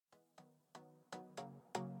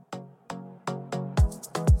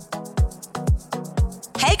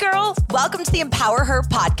girl. Welcome to the Empower Her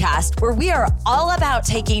podcast, where we are all about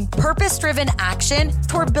taking purpose-driven action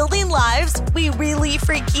toward building lives we really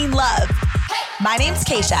freaking love. My name's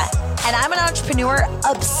Keisha, and I'm an entrepreneur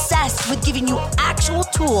obsessed with giving you actual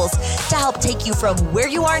tools to help take you from where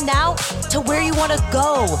you are now to where you want to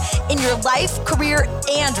go in your life, career,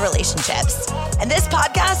 and relationships. And this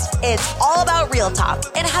podcast is all about real talk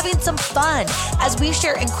and having some fun as we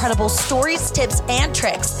share incredible stories, tips, and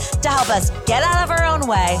tricks to help us get out of our own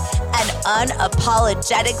way and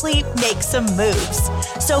unapologetically make some moves.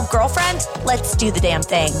 So, girlfriend, let's do the damn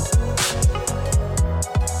thing.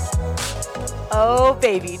 Oh,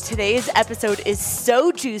 baby, today's episode is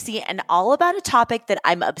so juicy and all about a topic that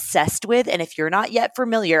I'm obsessed with. And if you're not yet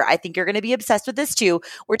familiar, I think you're going to be obsessed with this too.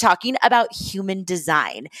 We're talking about human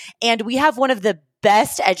design. And we have one of the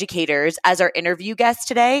best educators as our interview guest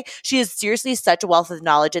today. She is seriously such a wealth of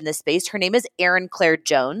knowledge in this space. Her name is Erin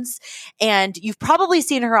Jones, and you've probably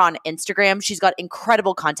seen her on Instagram. She's got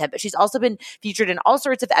incredible content, but she's also been featured in all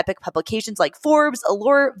sorts of epic publications like Forbes,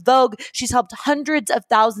 Allure, Vogue. She's helped hundreds of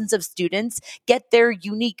thousands of students get their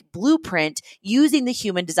unique blueprint using the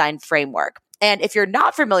human design framework. And if you're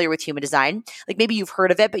not familiar with human design, like maybe you've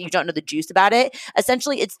heard of it, but you don't know the juice about it,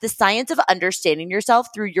 essentially it's the science of understanding yourself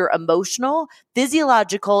through your emotional,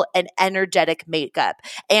 physiological, and energetic makeup.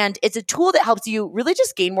 And it's a tool that helps you really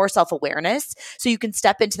just gain more self-awareness so you can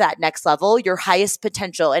step into that next level, your highest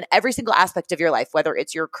potential in every single aspect of your life, whether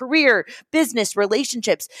it's your career, business,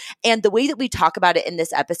 relationships. And the way that we talk about it in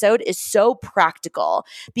this episode is so practical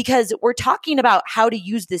because we're talking about how to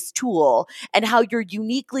use this tool and how you're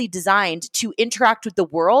uniquely designed to interact with the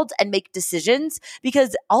world and make decisions,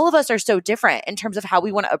 because all of us are so different in terms of how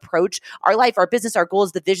we want to approach our life, our business, our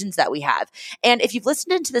goals, the visions that we have. And if you've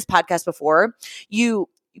listened into this podcast before, you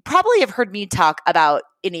probably have heard me talk about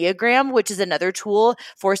Enneagram, which is another tool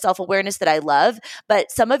for self-awareness that I love.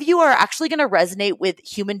 But some of you are actually going to resonate with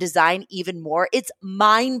human design even more. It's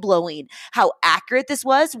mind-blowing how accurate this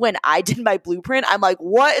was when I did my blueprint. I'm like,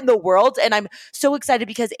 what in the world? And I'm so excited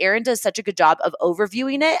because Erin does such a good job of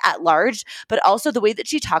overviewing it at large, but also the way that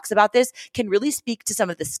she talks about this can really speak to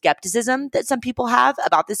some of the skepticism that some people have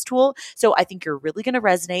about this tool. So I think you're really going to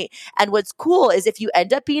resonate. And what's cool is if you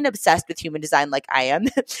end up being obsessed with human design like I am,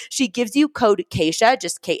 she gives you code Keisha,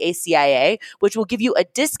 just KACIA, which will give you a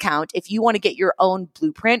discount if you want to get your own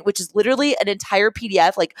blueprint, which is literally an entire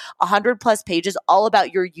PDF, like 100 plus pages, all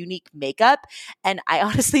about your unique makeup. And I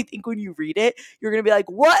honestly think when you read it, you're going to be like,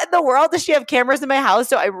 what in the world? Does she have cameras in my house?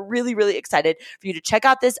 So I'm really, really excited for you to check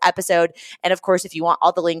out this episode. And of course, if you want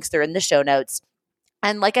all the links, they're in the show notes.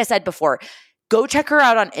 And like I said before, go check her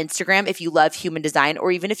out on Instagram if you love human design, or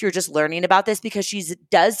even if you're just learning about this, because she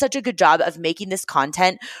does such a good job of making this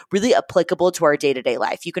content really applicable to our day-to-day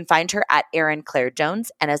life. You can find her at Erin Jones.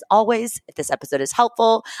 And as always, if this episode is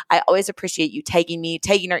helpful, I always appreciate you tagging me,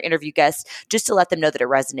 tagging our interview guests, just to let them know that it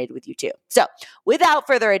resonated with you too. So without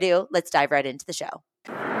further ado, let's dive right into the show.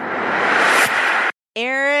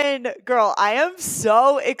 Erin, girl, I am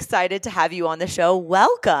so excited to have you on the show.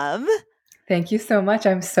 Welcome. Thank you so much.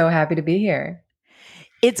 I'm so happy to be here.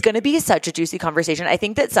 It's going to be such a juicy conversation. I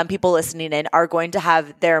think that some people listening in are going to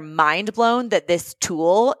have their mind blown that this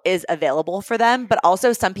tool is available for them, but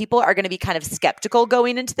also some people are going to be kind of skeptical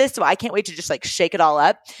going into this. So I can't wait to just like shake it all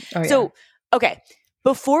up. Oh, yeah. So, okay.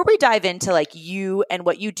 Before we dive into like you and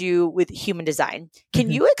what you do with human design,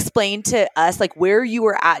 can you explain to us like where you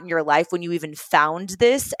were at in your life when you even found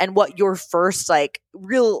this and what your first like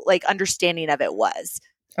real like understanding of it was?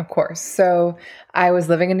 Of course. So I was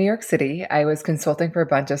living in New York City. I was consulting for a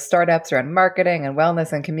bunch of startups around marketing and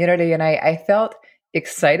wellness and community. And I felt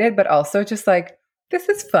excited, but also just like, this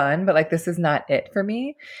is fun, but like, this is not it for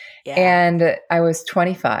me. Yeah. And I was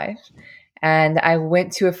 25 and I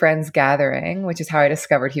went to a friend's gathering, which is how I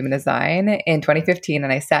discovered human design in 2015.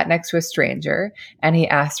 And I sat next to a stranger and he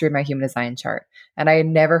asked to read my human design chart. And I had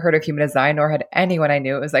never heard of human design, nor had anyone I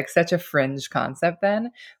knew. It was like such a fringe concept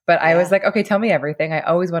then. But I was like, okay, tell me everything. I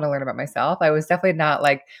always want to learn about myself. I was definitely not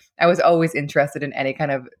like, I was always interested in any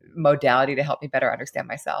kind of modality to help me better understand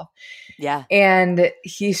myself. Yeah. And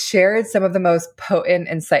he shared some of the most potent,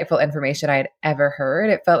 insightful information I had ever heard.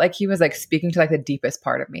 It felt like he was like speaking to like the deepest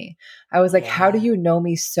part of me. I was like, how do you know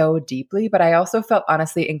me so deeply? But I also felt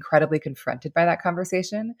honestly incredibly confronted by that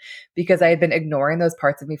conversation because I had been ignoring those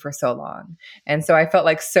parts of me for so long. And so I felt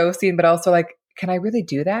like so seen, but also like can I really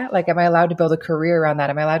do that? Like, am I allowed to build a career around that?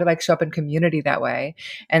 Am I allowed to like show up in community that way?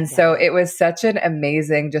 And so Yeah. it was such an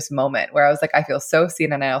amazing just moment where I was like, I feel so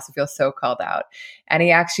seen and I also feel so called out. And he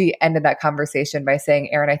actually ended that conversation by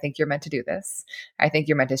saying, Erin, I think you're meant to do this. I think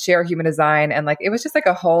you're meant to share human design. And like, it was just like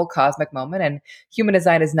a whole cosmic moment. And human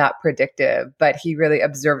design is not predictive, but he really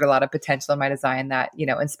observed a lot of potential in my design that,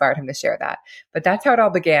 inspired him to share that. But that's how it all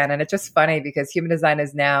began. And it's just funny because human design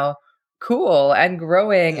is now cool and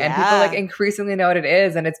growing and people like Yeah. increasingly know what it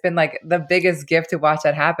is. And it's been like the biggest gift to watch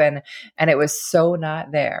that happen. And it was so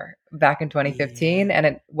not there back in 2015. Yeah. And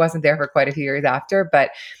it wasn't there for quite a few years after,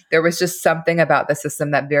 but there was just something about the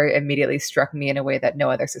system that very immediately struck me in a way that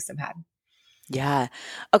no other system had. Yeah.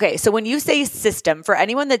 Okay. So when you say system, for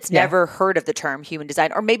anyone that's Yeah. never heard of the term human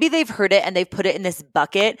design, or maybe they've heard it and they've put it in this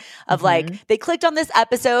bucket of like, they clicked on this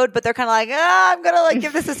episode, but they're kind of like, I'm going to like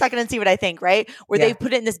give this a second and see what I think, right? Where Yeah. they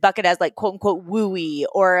put it in this bucket as like quote unquote wooey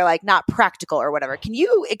or like not practical or whatever. Can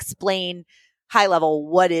you explain high level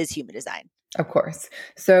what is human design? Of course.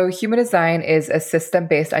 So human design is a system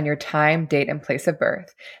based on your time, date, and place of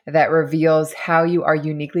birth that reveals how you are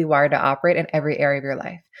uniquely wired to operate in every area of your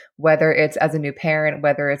life, whether it's as a new parent,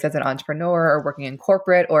 whether it's as an entrepreneur or working in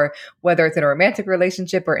corporate, or whether it's in a romantic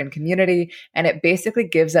relationship or in community. And it basically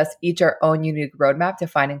gives us each our own unique roadmap to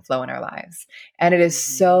finding flow in our lives. And it is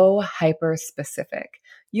so hyper specific.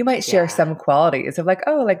 You might share some qualities of like,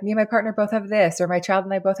 oh, like me and my partner both have this, or my child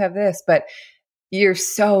and I both have this, but you're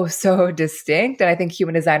so, so distinct. And I think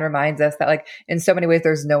human design reminds us that like in so many ways,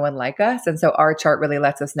 there's no one like us. And so our chart really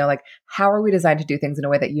lets us know like, how are we designed to do things in a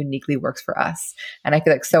way that uniquely works for us? And I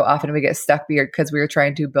feel like so often we get stuck because we are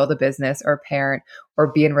trying to build a business or parent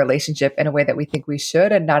or be in relationship in a way that we think we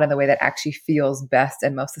should and not in the way that actually feels best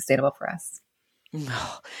and most sustainable for us.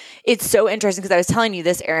 It's so interesting because I was telling you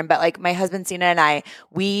this, Erin, but like my husband, Sina, and I,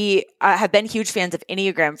 we have been huge fans of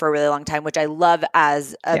Enneagram for a really long time, which I love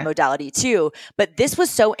as a modality too. But this was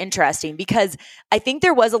so interesting because I think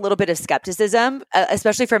there was a little bit of skepticism,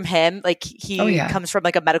 especially from him. Like he comes from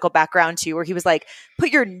like a medical background too, where he was like,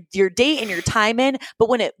 put your date and your time in. But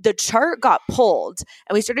when the chart got pulled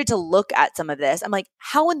and we started to look at some of this, I'm like,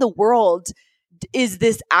 how in the world is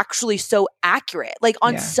this actually so accurate, like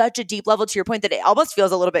on such a deep level, to your point, that it almost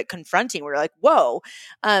feels a little bit confronting. We're like, whoa.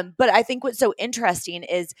 But I think what's so interesting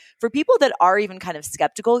is for people that are even kind of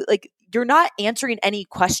skeptical, like you're not answering any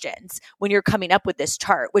questions when you're coming up with this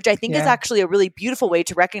chart, which I think is actually a really beautiful way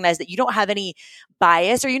to recognize that you don't have any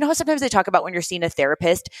bias. Or you know how sometimes they talk about when you're seeing a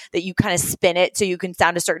therapist that you kind of spin it so you can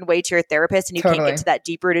sound a certain way to your therapist and you can't get to that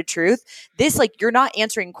deep rooted truth. This, like, you're not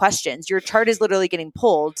answering questions. Your chart is literally getting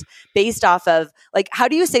pulled based off of like, how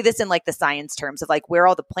do you say this in like the science terms of like where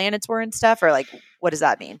all the planets were and stuff, or like, what does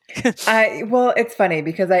that mean? Well, it's funny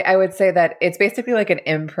because I would say that it's basically like an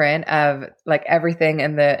imprint of like everything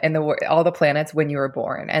in the all the planets when you were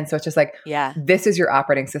born. And so it's just like, this is your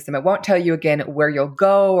operating system. It won't tell you again where you'll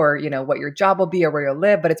go or, what your job will be or where you'll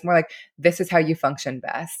live, but it's more like, this is how you function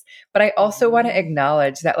best. But I also want to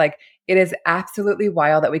acknowledge that like, it is absolutely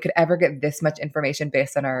wild that we could ever get this much information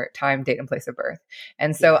based on our time, date, and place of birth.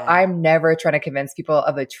 And so I'm never trying to convince people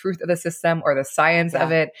of the truth of the system or the science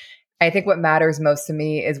of it. I think what matters most to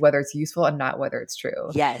me is whether it's useful and not whether it's true.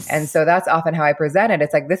 Yes. And so that's often how I present it.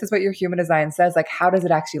 It's like, this is what your human design says. Like, how does it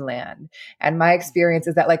actually land? And my experience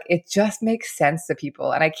is that like, it just makes sense to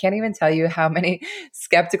people. And I can't even tell you how many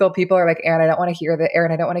skeptical people are like, Erin, I don't want to hear that.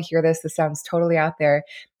 Erin, I don't want to hear this. This sounds totally out there.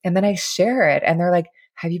 And then I share it and they're like,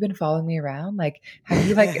 have you been following me around? Like, have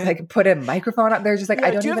you like put a microphone up there? Just like, I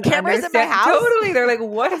don't even cameras understand. in my house? Totally. They're like,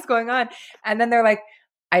 what is going on? And then they're like,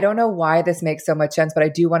 I don't know why this makes so much sense, but I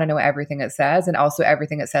do want to know everything it says and also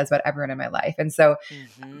everything it says about everyone in my life. And so,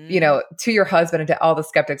 to your husband and to all the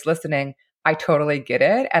skeptics listening, I totally get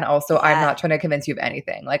it. And also I'm not trying to convince you of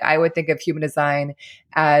anything. Like I would think of human design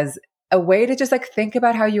as a way to just like think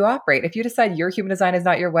about how you operate. If you decide your human design is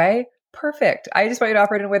not your way, perfect. I just want you to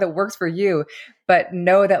operate in a way that works for you, but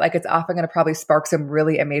know that like it's often going to probably spark some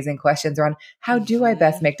really amazing questions around how do I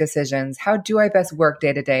best make decisions? How do I best work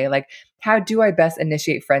day to day? Like how do I best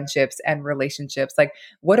initiate friendships and relationships? Like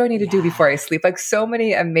what do I need to do before I sleep? Like so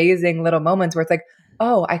many amazing little moments where it's like,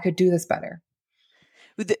 oh, I could do this better.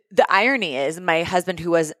 The irony is my husband,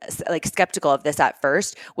 who was like skeptical of this at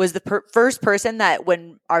first, was the first person that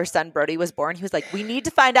when our son Brody was born, he was like, we need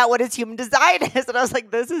to find out what his human design is. And I was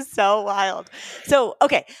like, this is so wild. So,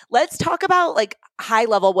 okay, let's talk about like high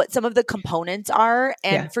level, what some of the components are.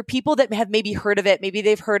 And for people that have maybe heard of it, maybe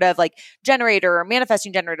they've heard of like generator or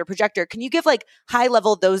manifesting generator, projector. Can you give like high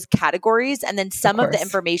level those categories and then some of the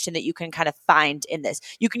information that you can kind of find in this?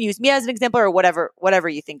 You can use me as an example or whatever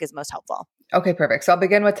you think is most helpful. Okay, perfect. So I'll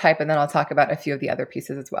begin with type and then I'll talk about a few of the other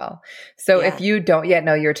pieces as well. So Yeah. if you don't yet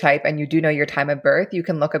know your type and you do know your time of birth, you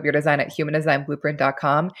can look up your design at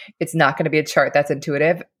humandesignblueprint.com. It's not going to be a chart that's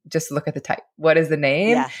intuitive. Just look at the type. What is the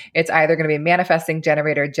name? Yeah. It's either going to be manifesting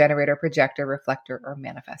generator, generator, projector, reflector, or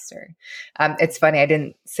manifester. It's funny. I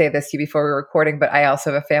didn't say this to you before we were recording, but I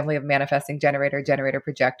also have a family of manifesting generator, generator,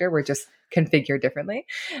 projector. We're just configured differently.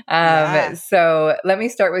 Yeah. So let me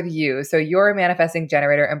start with you. So you're a manifesting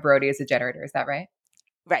generator and Brody is a generator. Is that right?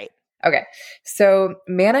 Right. Okay. So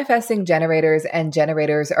manifesting generators and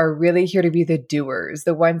generators are really here to be the doers,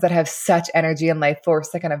 the ones that have such energy and life force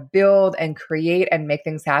to kind of build and create and make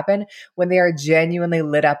things happen when they are genuinely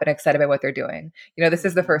lit up and excited about what they're doing. You know, this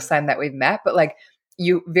is the first time that we've met, but like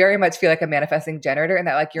you very much feel like a manifesting generator and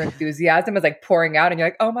that like your enthusiasm is like pouring out and you're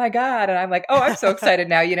like, oh my God. And I'm like, oh, I'm so excited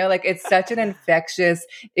now. You know, like it's such an infectious,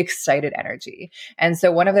 excited energy. And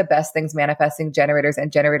so one of the best things manifesting generators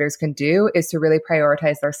and generators can do is to really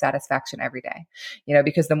prioritize their satisfaction every day, you know,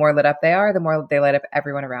 because the more lit up they are, the more they light up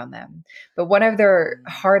everyone around them. But one of their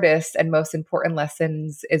hardest and most important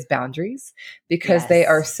lessons is boundaries because they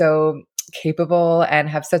are so capable and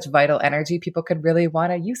have such vital energy, people could really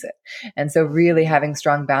want to use it. And so really having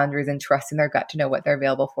strong boundaries and trusting their gut to know what they're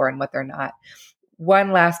available for and what they're not.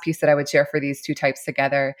 One last piece that I would share for these two types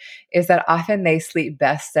together is that often they sleep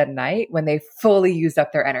best at night when they fully used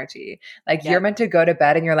up their energy. Like you're meant to go to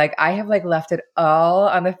bed and you're like, I have like left it all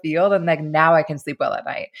on the field and like now I can sleep well at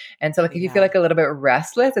night. And so like if you feel like a little bit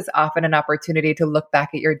restless, it's often an opportunity to look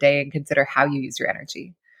back at your day and consider how you use your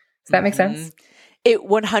energy. Does that make sense? It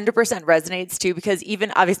 100% resonates too, because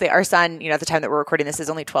even obviously our son, you know, at the time that we're recording this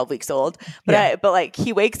is only 12 weeks old, but but like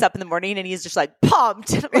he wakes up in the morning and he's just like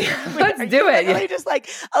pumped. Like, let's do it. Really just like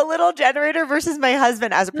a little generator versus my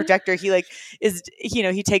husband as a projector. He like is, you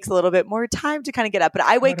know, he takes a little bit more time to kind of get up, but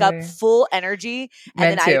I wake up full energy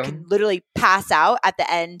and then I can literally pass out at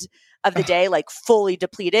the end of the day, like fully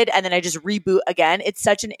depleted. And then I just reboot again. It's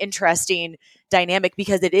such an interesting dynamic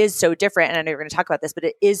because it is so different. And I know you're going to talk about this, but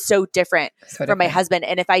it is so different from my husband.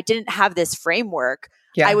 And if I didn't have this framework,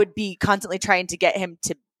 I would be constantly trying to get him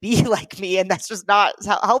to be like me. And that's just not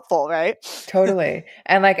helpful, right? Totally.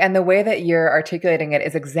 And like, and the way that you're articulating it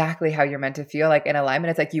is exactly how you're meant to feel, like in alignment.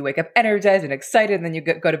 It's like you wake up energized and excited and then you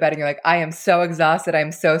go to bed and you're like, I am so exhausted.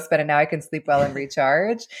 I'm so spent and now I can sleep well and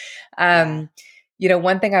recharge. You know,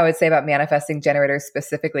 one thing I would say about manifesting generators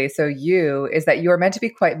specifically, so is that you're meant to be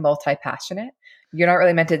quite multi-passionate. You're not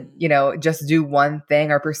really meant to, you know, just do one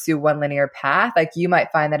thing or pursue one linear path. Like you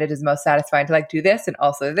might find that it is most satisfying to like do this and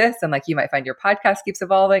also this. And like you might find your podcast keeps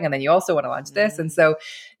evolving and then you also want to launch this. And so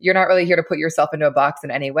you're not really here to put yourself into a box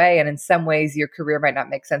in any way. And in some ways your career might not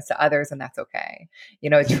make sense to others and that's okay. You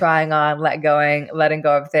know, trying on, letting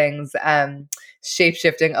go of things,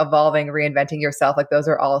 shape-shifting, evolving, reinventing yourself. Like those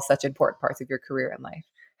are all such important parts of your career and life.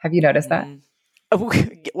 Have you noticed that?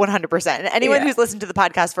 100%. And anyone who's listened to the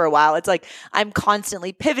podcast for a while, it's like I'm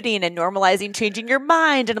constantly pivoting and normalizing, changing your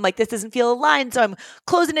mind. And I'm like, this doesn't feel aligned. So I'm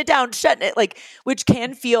closing it down, shutting it, like, which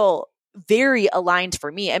can feel very aligned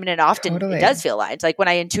for me. I mean, and often it does feel aligned. Like when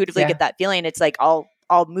I intuitively get that feeling, it's like I'll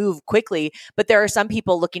move quickly. But there are some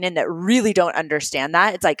people looking in that really don't understand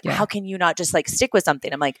that. It's like, how can you not just like stick with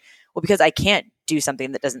something? I'm like, well, because I can't do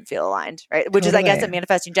something that doesn't feel aligned, right? Which is, I guess, a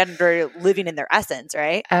manifesting generator living in their essence,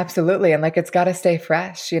 right? Absolutely. And like, it's got to stay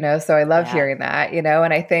fresh, you know? So I love hearing that, you know?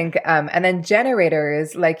 And I think, and then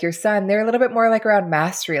generators like your son, they're a little bit more like around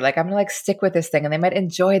mastery. Like I'm going to like stick with this thing and they might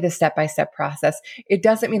enjoy the step-by-step process. It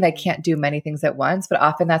doesn't mean they can't do many things at once, but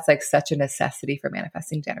often that's like such a necessity for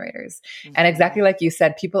manifesting generators. And exactly like you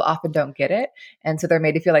said, people often don't get it. And so they're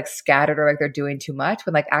made to feel like scattered or like they're doing too much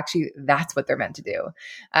when like actually that's what they're meant to do.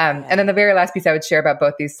 And then the very last piece I would share about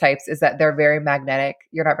both these types is that they're very magnetic.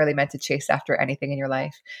 You're not really meant to chase after anything in your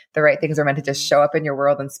life. The right things are meant to just show up in your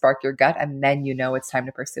world and spark your gut. And then you know it's time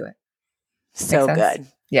to pursue it. So good.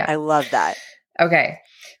 Yeah. I love that. Okay.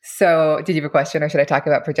 So did you have a question or should I talk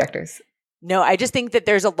about projectors? No, I just think that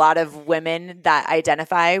there's a lot of women that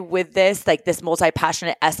identify with this, like this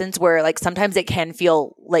multi-passionate essence where like sometimes it can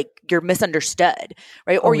feel like you're misunderstood,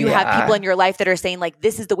 right? Or you have people in your life that are saying like,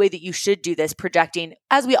 this is the way that you should do this, projecting,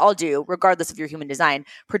 as we all do, regardless of your human design,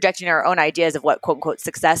 projecting our own ideas of what quote unquote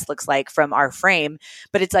success looks like from our frame.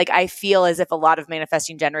 But it's like, I feel as if a lot of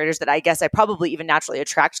manifesting generators that I guess I probably even naturally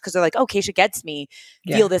attract because they're like, oh, Keisha gets me,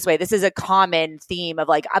 feel this way. This is a common theme of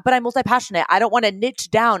like, but I'm multi-passionate. I don't want to niche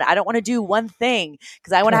down. I don't want to do one thing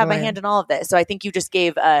because I want to have my hand in all of this. So I think you just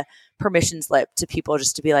gave a permission slip to people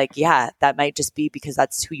just to be like, yeah, that might just be because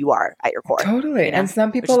that's who you are at your core. Totally. You know? And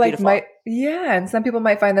some people like Yeah. And some people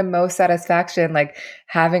might find the most satisfaction like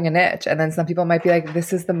having a niche. And then some people might be like,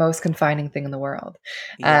 this is the most confining thing in the world.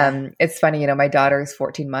 Yeah. It's funny, my daughter is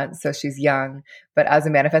 14 months, so she's young, but as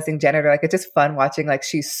a manifesting janitor, like it's just fun watching, like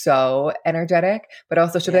she's so energetic, but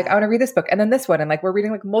also she'll be like, I want to read this book and then this one. And like, we're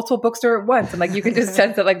reading like multiple books to her at once. And like, you can just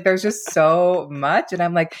sense that like, there's just so much. And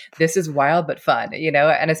I'm like, this is wild, but fun,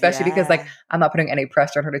 and especially because like, I'm not putting any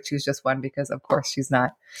pressure on her to choose just one because of course she's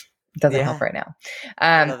not, doesn't help right now.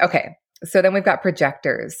 Okay. So then we've got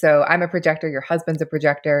projectors. So I'm a projector. Your husband's a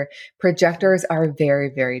projector. Projectors are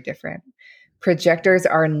very, very different. Projectors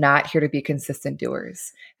are not here to be consistent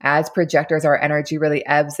doers. As projectors, our energy really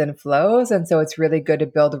ebbs and flows. And so it's really good to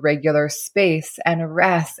build regular space and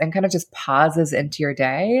rest and kind of just pauses into your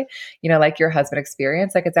day, like your husband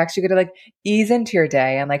experienced. Like it's actually good to like ease into your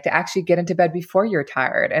day and like to actually get into bed before you're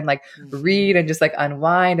tired and like read and just like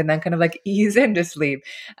unwind and then kind of like ease into sleep.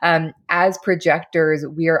 As projectors,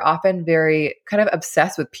 we are often very kind of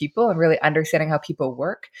obsessed with people and really understanding how people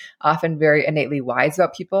work, often very innately wise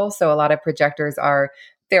about people. So a lot of projectors are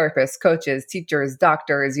therapists, coaches, teachers,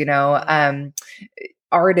 doctors,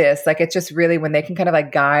 artists. Like it's just really when they can kind of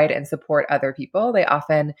like guide and support other people, they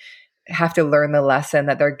often have to learn the lesson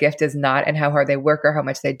that their gift is not in how hard they work or how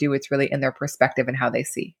much they do. It's really in their perspective and how they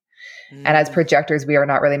see. And as projectors, we are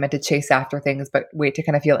not really meant to chase after things, but wait to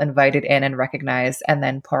kind of feel invited in and recognized and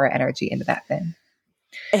then pour our energy into that thing.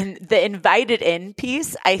 And the invited in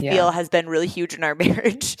piece, I feel, has been really huge in our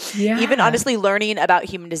marriage. Yeah. Even honestly learning about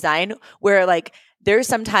human design, where like there's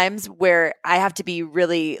some times where I have to be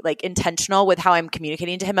really like intentional with how I'm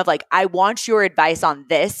communicating to him of like, I want your advice on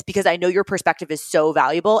this because I know your perspective is so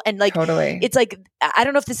valuable. And like, it's like, I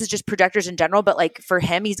don't know if this is just projectors in general, but like for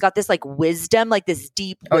him, he's got this like wisdom, like this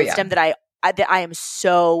deep wisdom that I am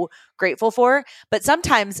so grateful for. But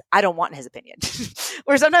sometimes I don't want his opinion.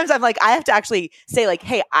 Or sometimes I'm like, I have to actually say like,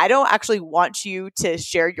 hey, I don't actually want you to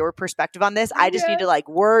share your perspective on this. I just need to like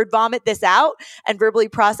word vomit this out and verbally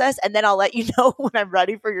process. And then I'll let you know when I'm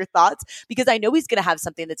ready for your thoughts, because I know he's going to have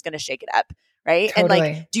something that's going to shake it up. Right. Totally.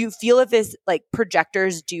 And like, do you feel if this like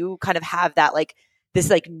projectors do kind of have that like, this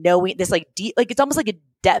like knowing, this like deep, like it's almost like a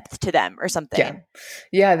depth to them or something.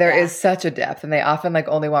 Yeah, there is such a depth, and they often like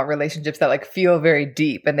only want relationships that like feel very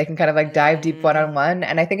deep, and they can kind of like dive deep one-on-one.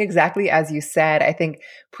 And I think exactly as you said, I think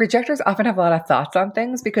projectors often have a lot of thoughts on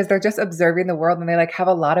things because they're just observing the world and they like have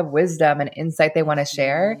a lot of wisdom and insight they want to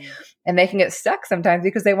share. And they can get stuck sometimes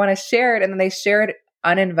because they want to share it and then they share it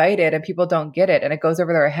uninvited and people don't get it and it goes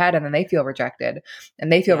over their head and then they feel rejected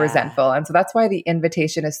and they feel resentful. And so that's why the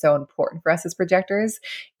invitation is so important for us as projectors.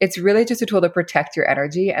 It's really just a tool to protect your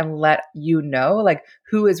energy and let you know like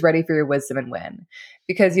who is ready for your wisdom and when.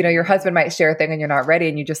 Because, your husband might share a thing and you're not ready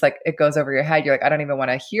and you just like, it goes over your head. You're like, I don't even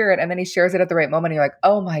want to hear it. And then he shares it at the right moment. And you're like,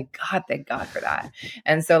 oh my God, thank God for that.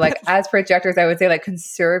 And so like as projectors, I would say like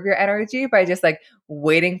conserve your energy by just like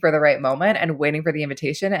waiting for the right moment and waiting for the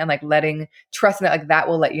invitation and like trusting that like that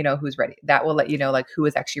will let you know who's ready. That will let you know like who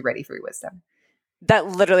is actually ready for your wisdom. That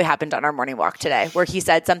literally happened on our morning walk today where he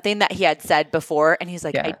said something that he had said before. And he's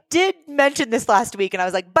like, I did mention this last week. And I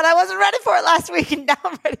was like, but I wasn't ready for it last week. And now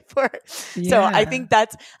I'm ready for it. Yeah. So I think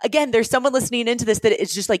that's, again, there's someone listening into this that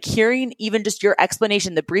it's just like hearing even just your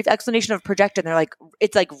explanation, the brief explanation of project. And they're like,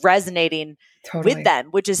 it's like resonating with them,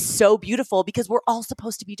 which is so beautiful because we're all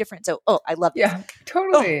supposed to be different. So, I love this. Yeah,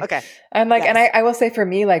 totally. Oh, okay. And like, and I will say for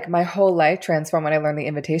me, like my whole life transformed when I learned the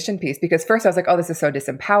invitation piece, because first I was like, oh, this is so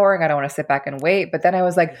disempowering. I don't want to sit back and wait. But then I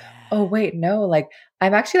was like, oh, wait, no, like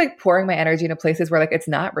I'm actually like pouring my energy into places where like it's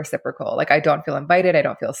not reciprocal. Like I don't feel invited. I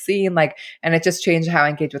don't feel seen. Like, and it just changed how I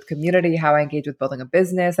engage with community, how I engage with building a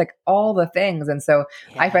business, like all the things. And so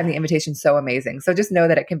I find the invitation so amazing. So just know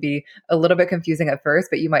that it can be a little bit confusing at first,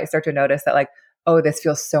 but you might start to notice that like, oh, this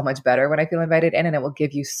feels so much better when I feel invited in, and it will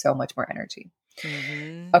give you so much more energy.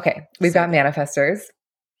 Okay. We've got manifestors.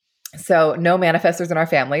 So no manifestors in our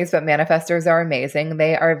families, but manifestors are amazing.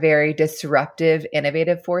 They are very disruptive,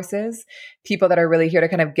 innovative forces, people that are really here to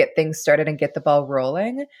kind of get things started and get the ball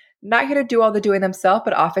rolling. Not here to do all the doing themselves,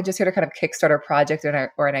 but often just here to kind of kickstart a project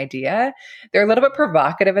or an idea. They're a little bit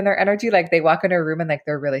provocative in their energy. Like they walk into a room and like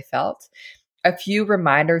they're really felt. A few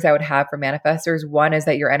reminders I would have for manifestors. One is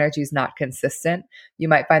that your energy is not consistent. You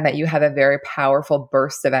might find that you have a very powerful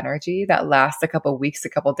burst of energy that lasts a couple weeks, a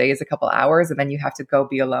couple days, a couple hours, and then you have to go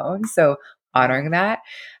be alone. So honoring that.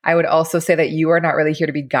 I would also say that you are not really here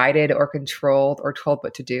to be guided or controlled or told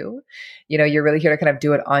what to do. You're really here to kind of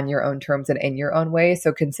do it on your own terms and in your own way.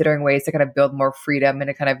 So considering ways to kind of build more freedom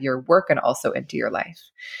into kind of your work and also into your life.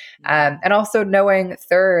 And also knowing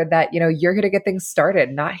third that, you're here to get things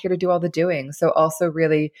started, not here to do all the doing. So also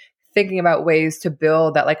really thinking about ways to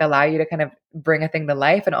build that like allow you to kind of bring a thing to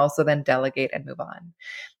life and also then delegate and move on.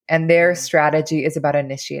 And their strategy is about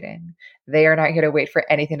initiating. They are not here to wait for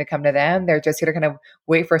anything to come to them. They're just here to kind of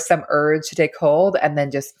wait for some urge to take hold and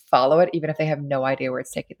then just follow it, even if they have no idea where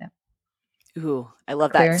it's taking them. Ooh, I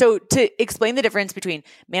love Clear? that. So to explain the difference between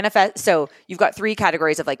so you've got 3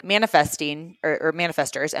 categories of like manifesting or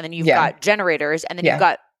manifestors, and then you've got generators, and then you've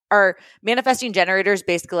got are manifesting generators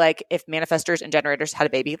basically like if manifestors and generators had a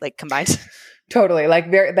baby, like combined? Totally.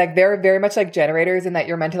 They're very much like generators in that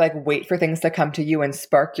you're meant to like wait for things to come to you and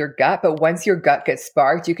spark your gut. But once your gut gets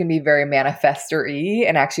sparked, you can be very manifestor-y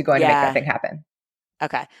and actually going to make that thing happen.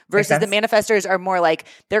 Okay. Versus the manifestors are more like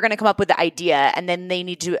they're going to come up with the idea and then they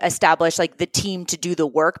need to establish like the team to do the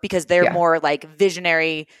work because they're more like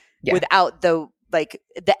visionary without the like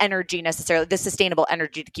the energy necessarily, the sustainable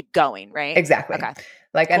energy to keep going, right? Exactly. Okay.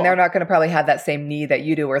 Like, and they're not going to probably have that same need that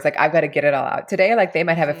you do where it's like, I've got to get it all out today. Like they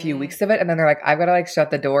might have a few weeks of it and then they're like, I've got to like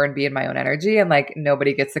shut the door and be in my own energy and like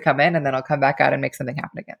nobody gets to come in and then I'll come back out and make something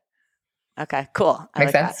happen again. Okay, cool.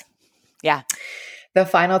 Makes sense? That. Yeah. The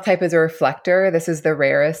final type is a reflector. This is the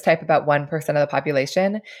rarest type, about 1% of the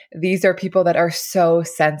population. These are people that are so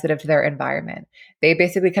sensitive to their environment. They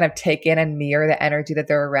basically kind of take in and mirror the energy that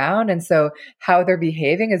they're around. And so how they're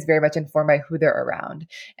behaving is very much informed by who they're around.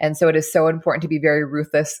 And so it is so important to be very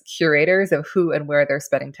ruthless curators of who and where they're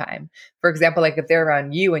spending time. For example, like if they're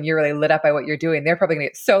around you and you're really lit up by what you're doing, they're probably going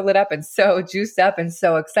to get so lit up and so juiced up and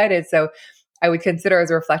so excited. So I would consider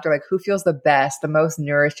as a reflector, like who feels the best, the most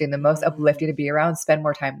nourishing, the most uplifting to be around, spend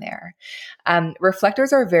more time there.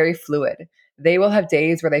 Reflectors are very fluid. They will have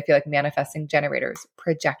days where they feel like manifesting generators,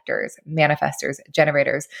 projectors, manifestors,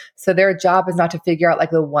 generators. So their job is not to figure out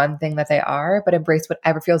like the one thing that they are, but embrace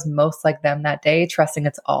whatever feels most like them that day, trusting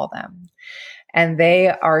it's all them. And they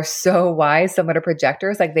are so wise, similar to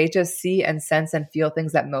projectors. Like they just see and sense and feel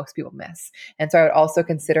things that most people miss. And so I would also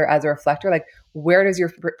consider as a reflector, like where does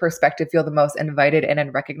your perspective feel the most invited in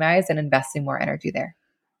and recognized, and investing more energy there.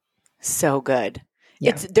 So good.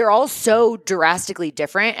 Yeah. They're all so drastically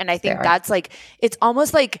different. And I think that's like, it's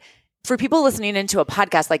almost like for people listening into a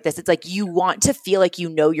podcast like this, it's like you want to feel like you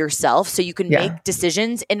know yourself so you can make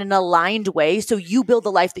decisions in an aligned way. So you build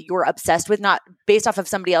the life that you're obsessed with, not based off of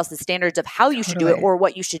somebody else's standards of how you should do it or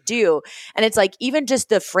what you should do. And it's like even just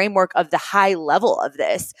the framework of the high level of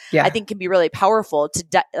this, I think can be really powerful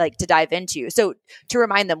to dive into. So to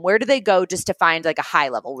remind them, where do they go just to find like a high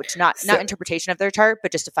level, which not interpretation of their chart,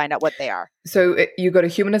 but just to find out what they are? So you go to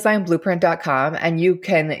humandesignblueprint.com and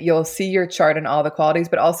you'll see your chart and all the qualities,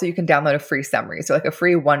 but also you can download a free summary. So like a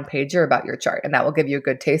free 1-pager about your chart. And that will give you a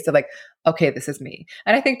good taste of like, okay, this is me.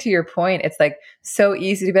 And I think to your point, it's like so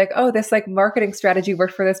easy to be like, oh, this like marketing strategy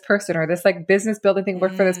worked for this person, or this like business building thing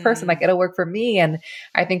worked for this person. Like it'll work for me. And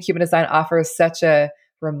I think human design offers such a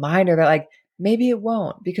reminder that like, maybe it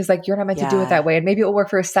won't, because like you're not meant to do it that way. And maybe it will work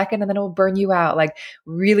for a second and then it will burn you out. Like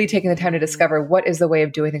really taking the time to discover what is the way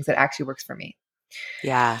of doing things that actually works for me.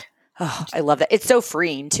 Yeah. Oh, I love that. It's so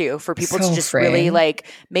freeing too for people to just really like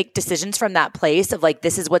make decisions from that place of like,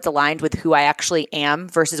 this is what's aligned with who I actually am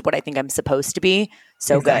versus what I think I'm supposed to be.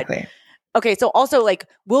 So good. Okay. So also like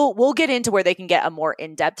we'll get into where they can get a more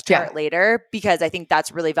in-depth chart later, because I think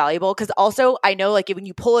that's really valuable. Cause also I know like when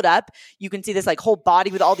you pull it up, you can see this like whole body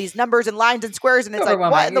with all these numbers and lines and squares. And it's like,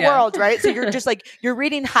 what in the world? Right. So you're just like, you're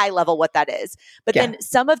reading high level what that is. But then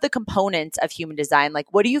some of the components of human design,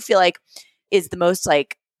 like what do you feel like is the most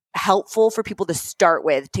like helpful for people to start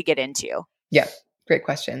with to get into? Yeah. Great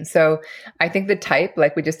question. So I think the type,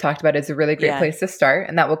 like we just talked about, is a really great place to start.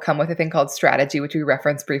 And that will come with a thing called strategy, which we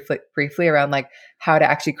referenced briefly around like how to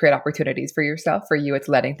actually create opportunities for yourself. For you, it's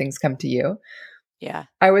letting things come to you. Yeah.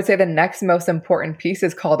 I would say the next most important piece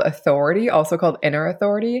is called authority, also called inner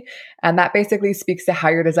authority. And that basically speaks to how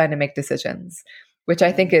you're designed to make decisions, which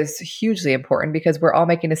I think is hugely important because we're all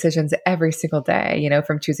making decisions every single day, you know,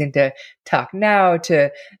 from choosing to talk now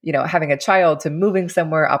to, you know, having a child to moving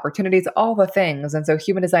somewhere, opportunities, all the things. And so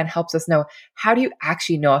human design helps us know, how do you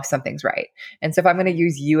actually know if something's right? And so if I'm going to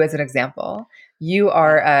use you as an example, you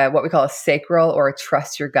are what we call a sacral or a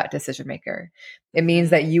trust your gut decision maker. It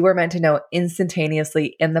means that you are meant to know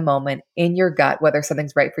instantaneously in the moment in your gut whether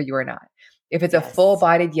something's right for you or not. If it's a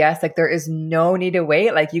full-bodied yes, like there is no need to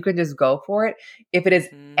wait. Like you can just go for it. If it is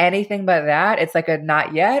anything but that, it's like a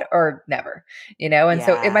not yet or never, you know? And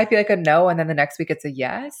so it might be like a no, and then the next week it's a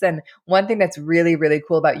yes. And one thing that's really, really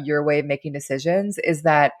cool about your way of making decisions is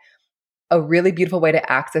that a really beautiful way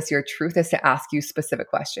to access your truth is to ask you specific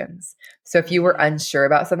questions. So if you were unsure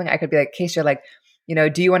about something, I could be like, Keisha, like, you know,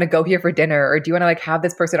 do you want to go here for dinner? Or do you want to like have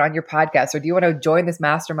this person on your podcast? Or do you want to join this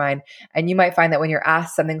mastermind? And you might find that when you're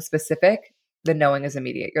asked something specific, the knowing is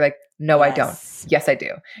immediate. You're like, no, I don't. Yes. Yes, I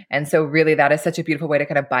do. And so really that is such a beautiful way to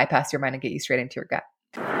kind of bypass your mind and get you straight into your gut.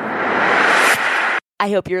 I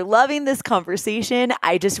hope you're loving this conversation.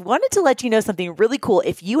 I just wanted to let you know something really cool.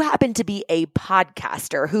 If you happen to be a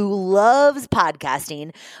podcaster who loves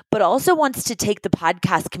podcasting, but also wants to take the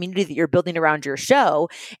podcast community that you're building around your show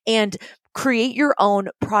and create your own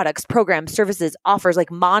products, programs, services, offers, like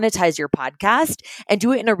monetize your podcast and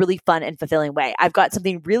do it in a really fun and fulfilling way. I've got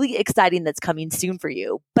something really exciting that's coming soon for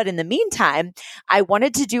you. But in the meantime, I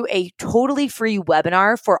wanted to do a totally free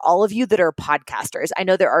webinar for all of you that are podcasters. I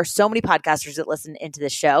know there are so many podcasters that listen into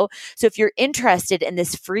this show. So if you're interested in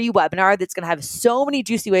this free webinar that's going to have so many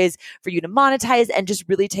juicy ways for you to monetize and just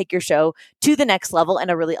really take your show to the next level in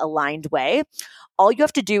a really aligned way, all you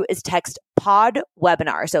have to do is text POD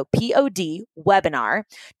webinar, so POD webinar,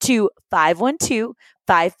 to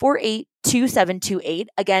 512-548-2728.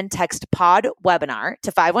 Again, text POD webinar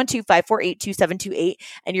to 512-548-2728,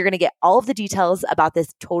 and you're going to get all of the details about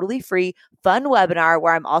this totally free, fun webinar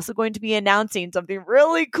where I'm also going to be announcing something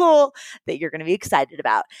really cool that you're going to be excited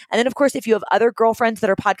about. And then, of course, if you have other girlfriends that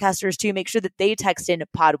are podcasters too, make sure that they text in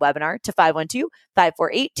POD webinar to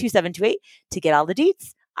 512-548-2728 to get all the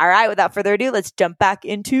deets. All right, without further ado, let's jump back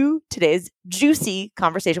into today's juicy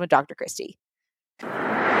conversation with Dr. Christy.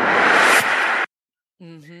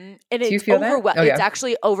 And it's it's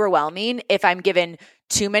actually overwhelming if I'm given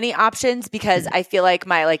too many options, because I feel like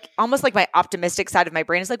my almost like my optimistic side of my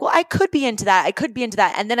brain is like, well, I could be into that.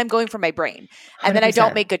 And then I'm going for my brain. And 100%. Then I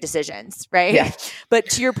don't make good decisions, right? Yeah. But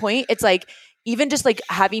to your point, it's like, even just like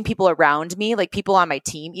having people around me, like people on my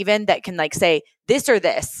team even, that can like say this or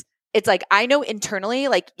this. It's like, I know internally,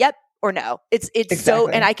 like, yep or no. It's exactly. So,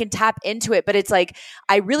 and I can tap into it, but it's like,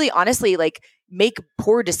 I really honestly like make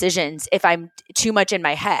poor decisions if I'm too much in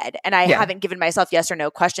my head and I haven't given myself yes or no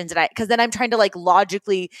questions. And cause then I'm trying to like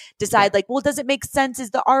logically decide like, well, does it make sense?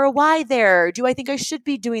 Is the ROI there? Do I think I should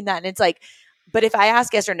be doing that? And it's like, but if I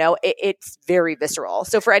ask yes or no, it's very visceral.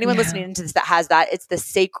 So for anyone listening to this that has that, it's the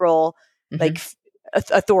sacral, like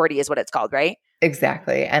authority is what it's called, right?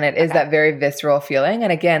 Exactly. And it is that very visceral feeling.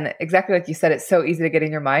 And again, exactly like you said, it's so easy to get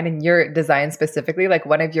in your mind, and your design specifically, like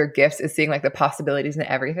one of your gifts is seeing like the possibilities in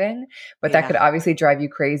everything, but that could obviously drive you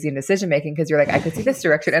crazy in decision making, because you're like, I could see this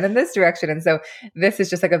direction and in this direction. And so this is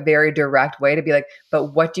just like a very direct way to be like, but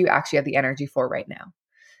what do you actually have the energy for right now?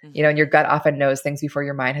 You know, and your gut often knows things before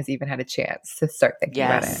your mind has even had a chance to start thinking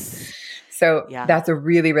about it. So that's a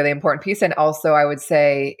really, really important piece. And also I would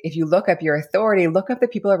say, if you look up your authority, look up the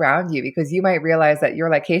people around you, because you might realize that you're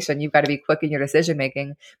like, Keisha, you've got to be quick in your decision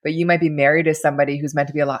making, but you might be married to somebody who's meant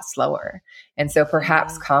to be a lot slower. And so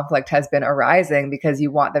perhaps conflict has been arising because you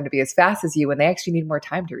want them to be as fast as you when they actually need more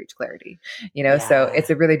time to reach clarity. You know, so it's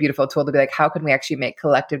a really beautiful tool to be like, how can we actually make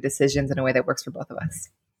collective decisions in a way that works for both of us?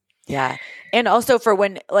 Yeah. And also for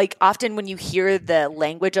when, like, often when you hear the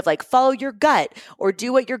language of like, follow your gut or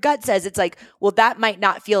do what your gut says, it's like, well, that might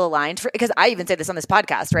not feel aligned for, because I even say this on this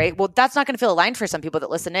podcast, right? Well, that's not going to feel aligned for some people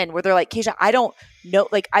that listen in, where they're like, Keisha, I don't know,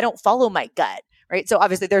 like, I don't follow my gut, right? So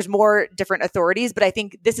obviously there's more different authorities, but I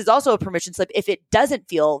think this is also a permission slip. If it doesn't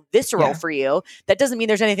feel visceral for you, that doesn't mean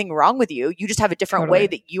there's anything wrong with you. You just have a different way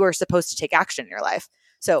that you are supposed to take action in your life.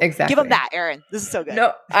 So give them that, Erin. This is so good.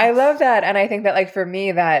 No, I love that. And I think that like for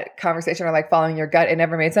me, that conversation or like following your gut, it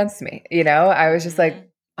never made sense to me. You know, I was just like,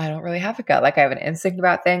 I don't really have a gut. Like I have an instinct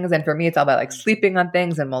about things. And for me, it's all about like sleeping on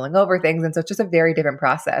things and mulling over things. And so it's just a very different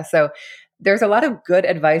process. So there's a lot of good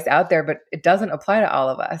advice out there, but it doesn't apply to all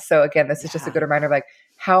of us. So again, this is just a good reminder of like,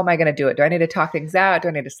 how am I going to do it? Do I need to talk things out? Do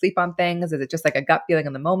I need to sleep on things? Is it just like a gut feeling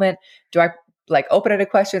in the moment? Do I like open-ended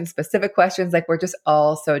questions, specific questions? Like we're just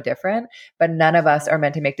all so different, but none of us are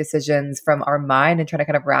meant to make decisions from our mind and try to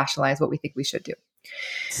kind of rationalize what we think we should do.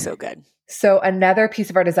 So good. So another piece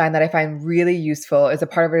of our design that I find really useful is a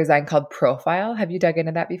part of our design called profile. Have you dug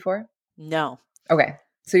into that before? No. Okay.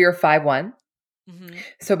 So you're 5'1".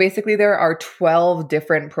 So basically there are 12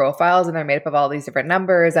 different profiles and they're made up of all these different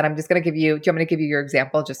numbers. And I'm just going to give you, do you want me to give you your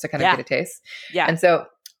example just to kind of get a taste? Yeah. And so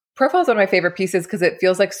profile is one of my favorite pieces because it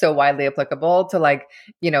feels like so widely applicable to like,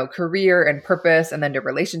 you know, career and purpose and then to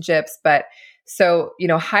relationships. But so, you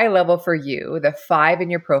know, high level for you, the 5 in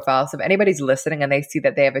your profile. So if anybody's listening and they see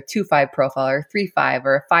that they have a 2-5 profile or 3-5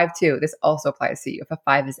 or a 5-2, this also applies to you if a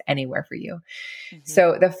 5 is anywhere for you.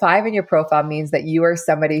 So the 5 in your profile means that you are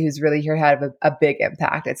somebody who's really here to have a big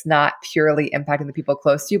impact. It's not purely impacting the people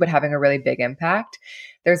close to you, but having a really big impact.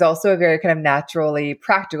 There's also a very kind of naturally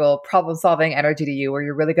practical problem-solving energy to you where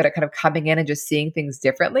you're really good at kind of coming in and just seeing things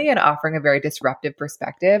differently and offering a very disruptive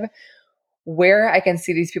perspective. Where I can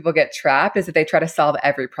see these people get trapped is that they try to solve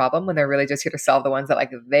every problem when they're really just here to solve the ones that like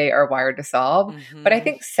they are wired to solve. But I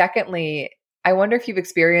think secondly, I wonder if you've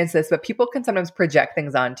experienced this, but people can sometimes project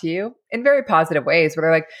things onto you in very positive ways where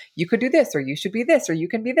they're like, you could do this, or you should be this, or you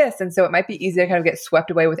can be this. And so it might be easy to kind of get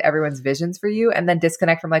swept away with everyone's visions for you and then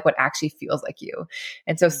disconnect from like what actually feels like you.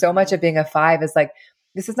 And so much of being a 5 is like,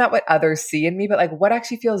 this is not what others see in me, but like what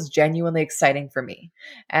actually feels genuinely exciting for me.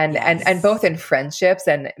 And both in friendships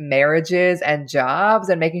and marriages and jobs,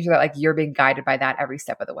 and making sure that like you're being guided by that every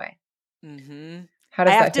step of the way. Mm-hmm. How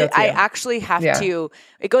does that feel to you? I actually have to,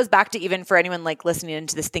 it goes back to even for anyone like listening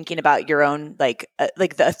into this, thinking about your own, like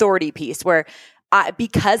the authority piece where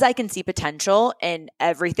because I can see potential in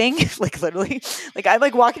everything, like literally, like I'm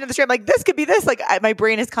like walking down the street, I'm like, this could be this. Like my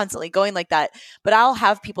brain is constantly going like that. But I'll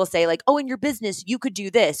have people say like, oh, in your business, you could do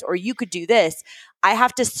this, or you could do this. I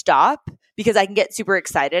have to stop because I can get super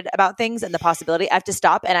excited about things and the possibility. I have to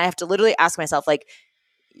stop and I have to literally ask myself like,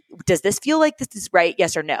 does this feel like this is right?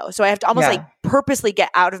 Yes or no? So I have to almost like purposely get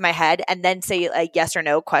out of my head and then say a yes or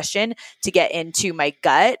no question to get into my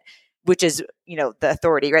gut, which is, the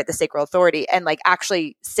authority, right? The sacral authority, and like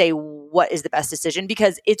actually say what is the best decision,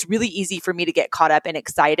 because it's really easy for me to get caught up and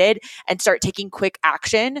excited and start taking quick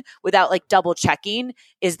action without like double checking,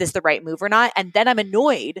 is this the right move or not? And then I'm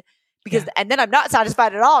annoyed because, and then I'm not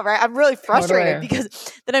satisfied at all, right? I'm really frustrated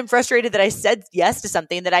because then I'm frustrated that I said yes to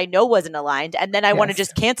something that I know wasn't aligned. And then I want to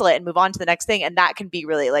just cancel it and move on to the next thing. And that can be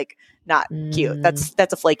really like not cute. That's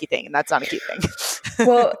a flaky thing. And that's not a cute thing.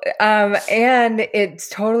 Well, and it's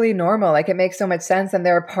totally normal. Like it makes so much sense. And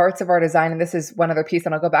there are parts of our design, and this is one other piece,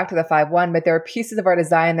 and I'll go back to the 5-1, but there are pieces of our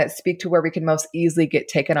design that speak to where we can most easily get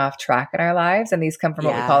taken off track in our lives. And these come from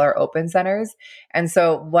what we call our open centers. And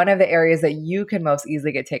so one of the areas that you can most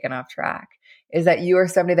easily get taken off track is that you are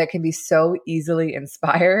somebody that can be so easily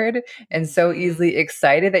inspired and so easily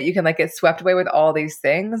excited that you can like get swept away with all these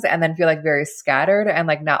things and then feel like very scattered and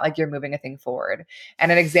like not like you're moving a thing forward. And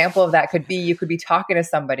an example of that could be, you could be talking to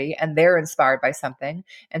somebody and they're inspired by something.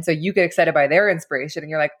 And so you get excited by their inspiration and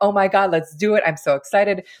you're like, oh my God, let's do it. I'm so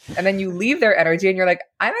excited. And then you leave their energy and you're like,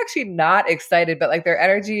 I'm actually not excited, but like their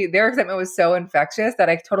energy, their excitement was so infectious that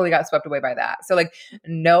I totally got swept away by that. So like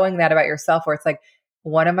knowing that about yourself, where it's like,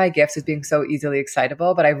 one of my gifts is being so easily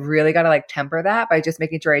excitable, but I really got to like temper that by just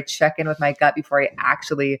making sure I check in with my gut before I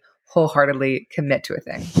actually wholeheartedly commit to a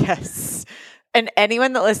thing. Yes. And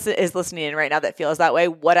anyone that is listening in right now that feels that way,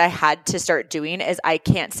 what I had to start doing is I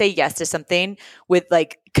can't say yes to something with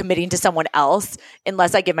like committing to someone else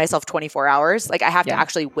unless I give myself 24 hours. Like I have to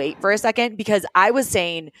actually wait for a second, because I was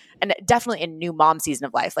saying, and definitely in new mom season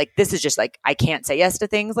of life, like this is just like, I can't say yes to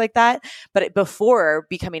things like that. But before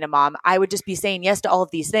becoming a mom, I would just be saying yes to all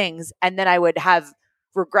of these things. And then I would have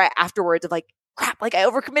regret afterwards of like, crap, like I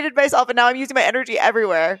overcommitted myself and now I'm using my energy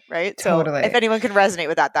everywhere, right? Totally. So if anyone can resonate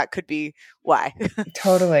with that, that could be why.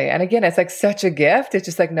 Totally. And again, it's like such a gift. It's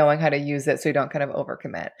just like knowing how to use it so you don't kind of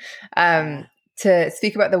overcommit. To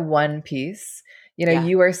speak about the 1 piece,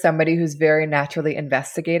 you are somebody who's very naturally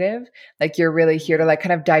investigative. Like you're really here to like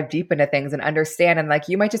kind of dive deep into things and understand. And like,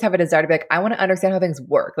 you might just have a desire to be like, I want to understand how things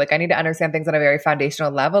work. Like I need to understand things on a very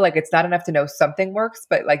foundational level. Like it's not enough to know something works,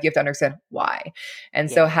 but like you have to understand why.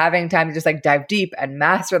 And so having time to just like dive deep and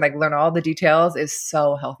master and like learn all the details is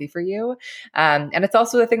so healthy for you. And it's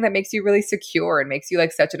also the thing that makes you really secure and makes you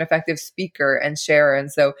like such an effective speaker and sharer.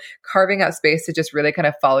 And so carving out space to just really kind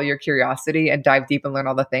of follow your curiosity and dive deep and learn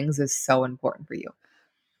all the things is so important for you.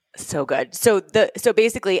 So good. So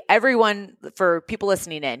basically everyone, for people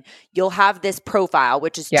listening in, you'll have this profile,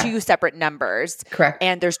 which is 2 separate numbers. Correct.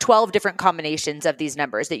 And there's 12 different combinations of these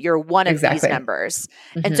numbers that you're one of these numbers.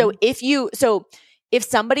 And so if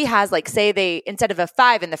somebody has like, say they, instead of a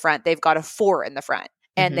 5 in the front, they've got a 4 in the front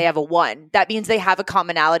and they have a 1, that means they have a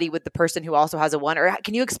commonality with the person who also has a 1. Or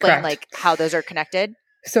can you explain like how those are connected?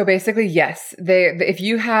 So basically, yes, if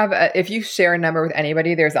you share a number with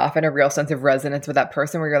anybody, there's often a real sense of resonance with that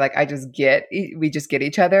person where you're like, we just get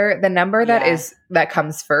each other. The number that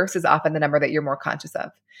comes first is often the number that you're more conscious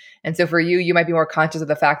of. And so for you, you might be more conscious of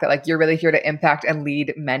the fact that like, you're really here to impact and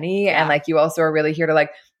lead many. And like, you also are really here to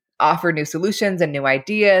like offer new solutions and new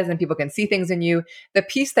ideas, and people can see things in you. The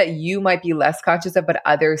piece that you might be less conscious of, but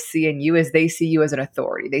others see in you, is they see you as an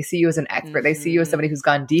authority. They see you as an expert. They see you as somebody who's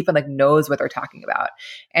gone deep and like knows what they're talking about.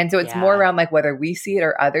 And so it's more around like whether we see it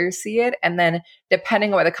or others see it. And then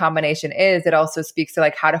depending on what the combination is, it also speaks to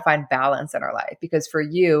like how to find balance in our life. Because for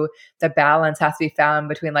you, the balance has to be found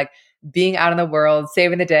between like being out in the world,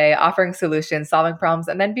 saving the day, offering solutions, solving problems,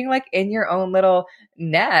 and then being like in your own little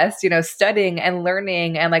nest, studying and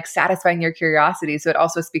learning and like satisfying your curiosity. So it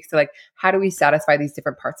also speaks to like, how do we satisfy these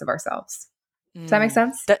different parts of ourselves? Does that make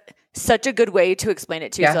sense? such a good way to explain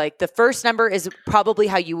it too. Yeah. So like the first number is probably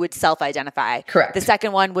how you would self-identify. Correct. The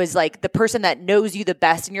second one was like the person that knows you the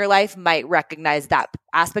best in your life might recognize that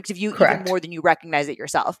aspect of you Correct. even more than you recognize it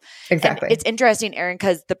yourself. Exactly. And it's interesting, Erin,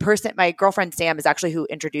 because my girlfriend Sam is actually who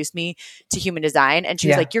introduced me to human design. And she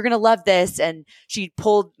was like, you're going to love this. And she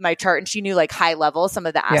pulled my chart and she knew like high level, some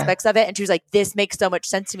of the aspects of it. And she was like, this makes so much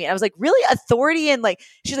sense to me. And I was like, really? Authority? And like,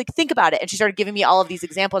 she's like, think about it. And she started giving me all of these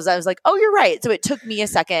examples. I was like, oh, you're right. So it took me a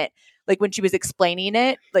second, like when she was explaining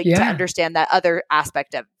it, like to understand that other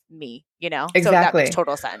aspect of me, Exactly. So that makes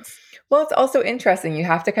total sense. Well, it's also interesting. You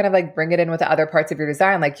have to kind of like bring it in with the other parts of your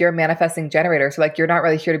design. Like you're a manifesting generator. So like, you're not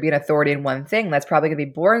really here to be an authority in one thing. That's probably gonna be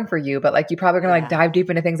boring for you, but like, you're probably gonna like dive deep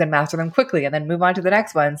into things and master them quickly and then move on to the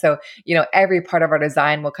next one. So, every part of our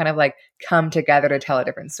design will kind of like come together to tell a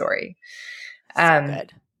different story. So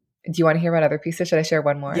good. Do you want to hear about other pieces? Should I share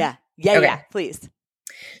one more? Yeah, please.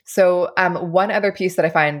 So one other piece that I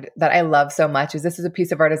find that I love so much is this is a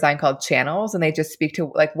piece of our design called channels. And they just speak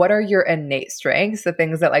to like, what are your innate strengths, the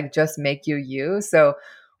things that like just make you you. So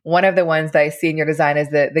one of the ones that I see in your design is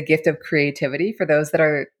the gift of creativity. For those that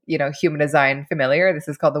are, human design familiar, this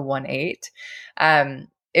is called the 1-8.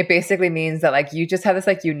 It basically means that like you just have this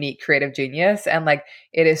like unique creative genius, and like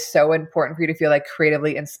it is so important for you to feel like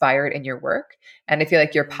creatively inspired in your work. And I feel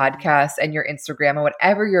like your podcast and your Instagram and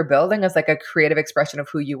whatever you're building is like a creative expression of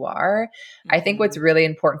who you are. I think what's really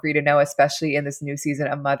important for you to know, especially in this new season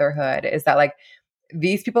of motherhood, is that like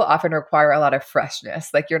these people often require a lot of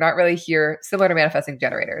freshness. Like you're not really here, similar to manifesting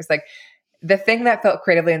generators. Like the thing that felt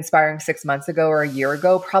creatively inspiring 6 months ago or a year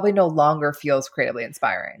ago probably no longer feels creatively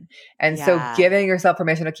inspiring. And so giving yourself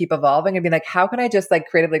permission to keep evolving and being like, how can I just like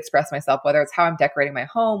creatively express myself, whether it's how I'm decorating my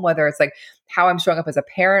home, whether it's like how I'm showing up as a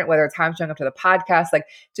parent, whether it's how I'm showing up to the podcast, like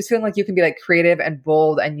just feeling like you can be like creative and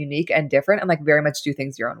bold and unique and different and like very much do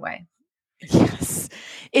things your own way. Yes.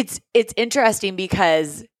 It's interesting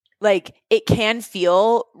because like it can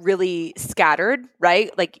feel really scattered,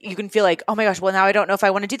 right? Like you can feel like, oh my gosh, well now I don't know if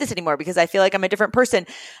I want to do this anymore because I feel like I'm a different person.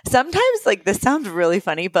 Sometimes like this sounds really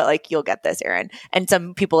funny, but like you'll get this, Erin. And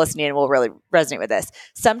some people listening will really resonate with this.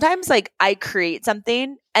 Sometimes like I create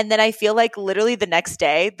something and then I feel like literally the next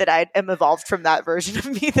day that I am evolved from that version of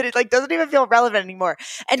me that it like doesn't even feel relevant anymore.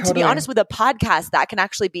 And to be honest, with a podcast, that can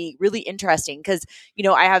actually be really interesting because,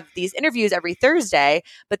 I have these interviews every Thursday,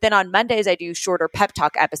 but then on Mondays I do shorter pep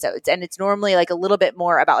talk episodes. And it's normally like a little bit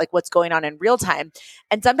more about like what's going on in real time.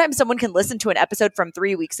 And sometimes someone can listen to an episode from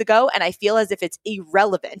 3 weeks ago and I feel as if it's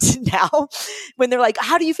irrelevant now when they're like,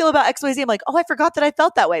 how do you feel about XYZ? I'm like, oh, I forgot that I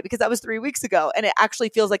felt that way because that was 3 weeks ago. And it actually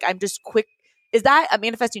feels like I'm just quick. Is that a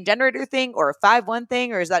manifesting generator thing or a 5-1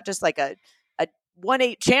 thing? Or is that just like a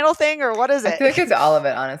 1-8 channel thing or what is it? I feel like it's all of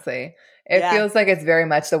it, honestly. It feels like it's very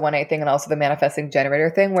much the 1-8 thing and also the manifesting generator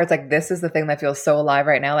thing where it's like, this is the thing that feels so alive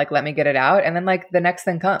right now. Like, let me get it out. And then like the next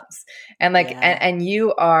thing comes. And like, and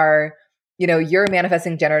you are, you're a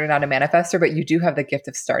manifesting generator, not a manifester, but you do have the gift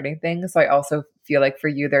of starting things. So I also feel like for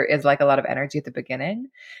you, there is like a lot of energy at the beginning.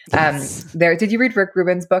 Yes. Did you read Rick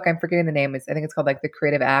Rubin's book? I'm forgetting the name. I think it's called like The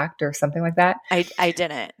Creative Act or something like that. I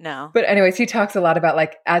didn't, no. But anyways, he talks a lot about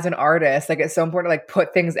like, as an artist, like it's so important to like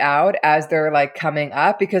put things out as they're like coming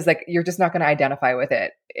up because like, you're just not going to identify with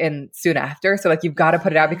it in soon after. So like, you've got to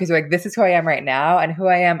put it out because you're like, this is who I am right now. And who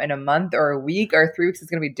I am in a month or a week or 3 weeks is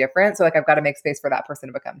going to be different. So like, I've got to make space for that person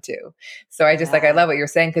to become too. So I just like, I love what you're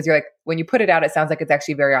saying because you're like, when you put it out, it sounds like it's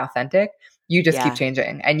actually very authentic. You just keep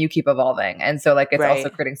changing and you keep evolving. And so like, it's also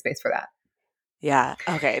creating space for that. Yeah.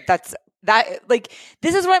 Okay. Like,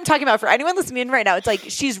 this is what I'm talking about for anyone listening in right now. It's like,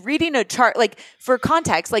 she's reading a chart, like for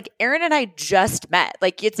context, like Erin and I just met,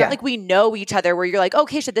 like, it's not like we know each other where you're like,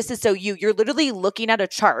 okay, shit, this is so you're literally looking at a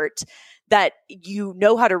chart that you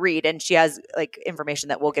know how to read. And she has like information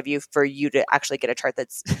that we'll give you for you to actually get a chart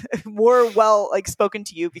that's more well, like spoken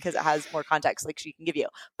to you because it has more context like she can give you.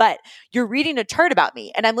 But you're reading a chart about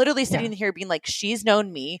me. And I'm literally sitting here being like, she's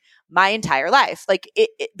known me my entire life. Like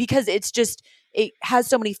because it's just, it has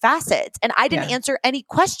so many facets and I didn't answer any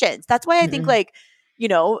questions. That's why I think like,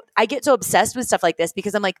 I get so obsessed with stuff like this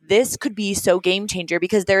because I'm like, this could be so game changer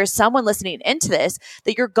because there is someone listening into this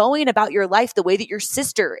that you're going about your life the way that your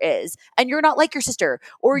sister is and you're not like your sister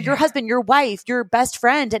or your husband, your wife, your best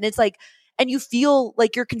friend. And it's like, and you feel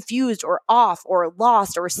like you're confused or off or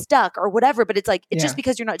lost or stuck or whatever. But it's like, it's just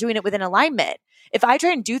because you're not doing it within alignment. If I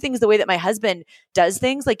try and do things the way that my husband does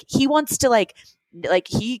things, like he wants to like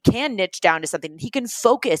he can niche down to something. He can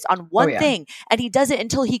focus on one thing and he does it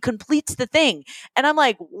until he completes the thing. And I'm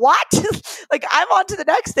like, what? Like I'm on to the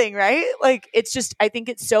next thing, right? Like it's just, I think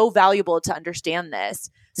it's so valuable to understand this.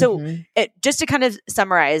 So just to kind of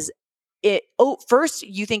summarize, first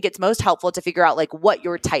you think it's most helpful to figure out like what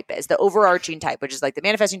your type is, the overarching type, which is like the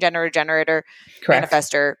manifesting generator, Correct.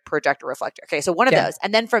 manifester, projector, reflector. Okay. So one of those.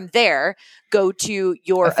 And then from there, go to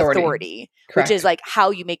your authority, which is like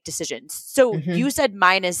how you make decisions. So you said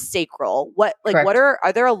mine is sacral. What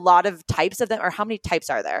are there a lot of types of them, or how many types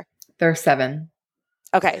are there? There are 7.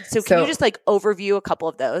 Okay. So can you just like overview a couple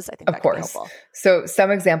of those? I think that could be helpful. So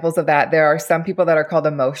some examples of that, there are some people that are called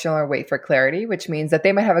emotional or wait for clarity, which means that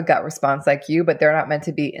they might have a gut response like you, but they're not meant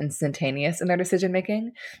to be instantaneous in their decision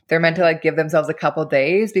making. They're meant to like give themselves a couple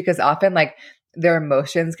days, because often like their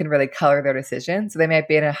emotions can really color their decision. So they might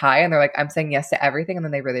be in a high and they're like, I'm saying yes to everything. And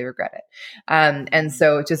then they really regret it. And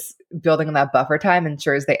so just building on that buffer time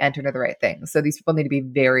ensures they enter into the right things. So these people need to be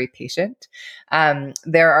very patient.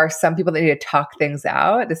 There are some people that need to talk things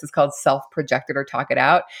out. This is called self-projected or talk it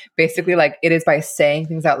out. Basically, like it is by saying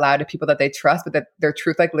things out loud to people that they trust, but that their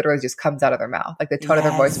truth like literally just comes out of their mouth. Like the tone of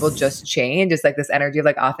their voice will just change. It's like this energy of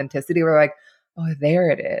like authenticity where like, oh, there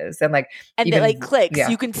it is. And like, and it like clicks.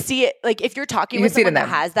 You can see it. Like if you're talking with someone that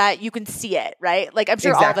has that, you can see it, right? Like I'm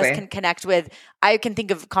sure all of us can connect with, I can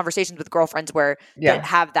think of conversations with girlfriends where that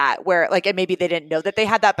have that, where like, and maybe they didn't know that they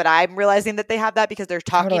had that, but I'm realizing that they have that because they're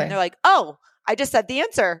talking and they're like, oh, I just said the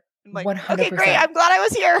answer. I'm like, 100%. Okay, great. I'm glad I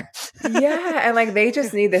was here. Yeah. And like, they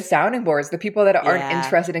just need the sounding boards. The people that aren't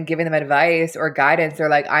interested in giving them advice or guidance, they're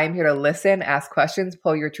like, I'm here to listen, ask questions,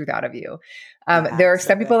 pull your truth out of you. There are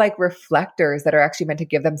some people like reflectors that are actually meant to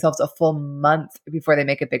give themselves a full month before they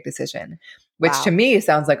make a big decision, which to me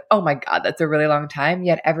sounds like, oh my God, that's a really long time.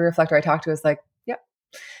 Yet every reflector I talk to is like, yep.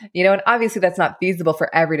 And obviously that's not feasible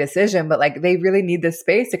for every decision, but like they really need this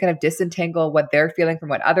space to kind of disentangle what they're feeling from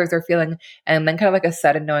what others are feeling, and then kind of like a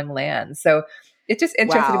sudden knowing lands. So it's just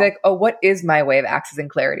interesting to be like, oh, what is my way of accessing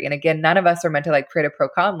clarity? And again, none of us are meant to like create a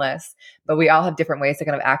pro-con list, but we all have different ways to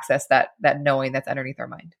kind of access that knowing that's underneath our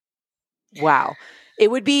mind. Wow.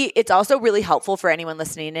 It's also really helpful for anyone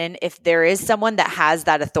listening in if there is someone that has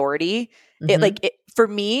that authority. For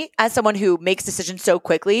me, as someone who makes decisions so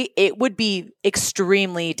quickly, it would be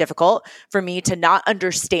extremely difficult for me to not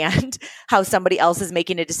understand how somebody else is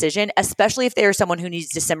making a decision, especially if they're someone who needs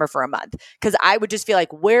to simmer for a month. Because I would just feel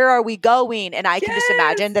like, where are we going? And I can just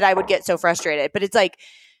imagine that I would get so frustrated. But it's like,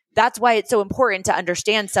 that's why it's so important to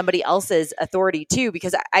understand somebody else's authority too,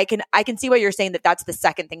 because I can see why you're saying that that's the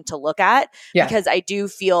second thing to look at, because I do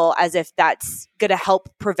feel as if that's going to help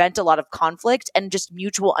prevent a lot of conflict and just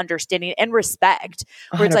mutual understanding and respect,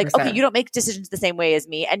 where 100%. It's like, okay, you don't make decisions the same way as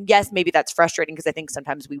me. And yes, maybe that's frustrating because I think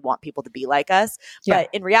sometimes we want people to be like us, but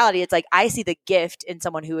in reality, it's like, I see the gift in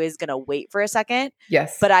someone who is going to wait for a second.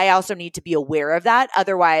 Yes. But I also need to be aware of that.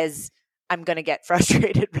 Otherwise, I'm going to get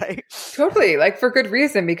frustrated, right? Totally. Like for good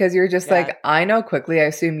reason, because you're just like, I know quickly. I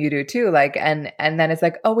assume you do too. Like, and then it's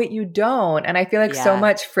like, oh wait, you don't. And I feel like so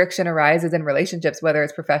much friction arises in relationships, whether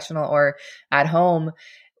it's professional or at home,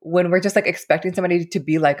 when we're just like expecting somebody to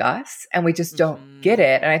be like us and we just don't get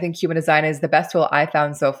it. And I think human design is the best tool I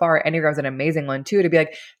found so far. Enneagram's an amazing one too, to be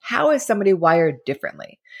like, how is somebody wired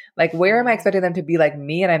differently? Like, where am I expecting them to be like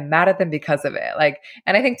me? And I'm mad at them because of it. Like,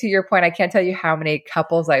 and I think to your point, I can't tell you how many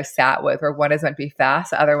couples I've sat with where one is meant to be fast,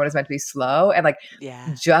 the other one is meant to be slow. And like,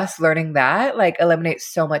 just learning that like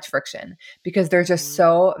eliminates so much friction, because they're just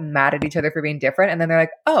so mad at each other for being different. And then they're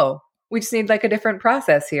like, oh, we just need like a different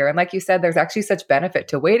process here. And like you said, there's actually such benefit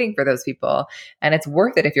to waiting for those people. And it's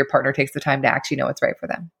worth it if your partner takes the time to actually know what's right for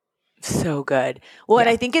them. So good. Well, and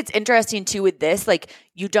I think it's interesting too with this, like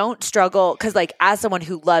you don't struggle, because like as someone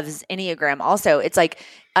who loves Enneagram also, it's like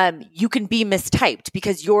you can be mistyped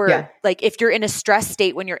because you're like, if you're in a stress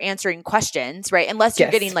state when you're answering questions, right? Unless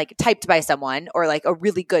you're getting like typed by someone or like a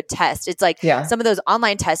really good test. It's like some of those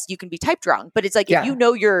online tests you can be typed wrong, but it's like if you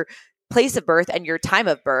know your place of birth and your time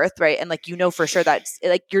of birth, right? And like, you know, for sure that's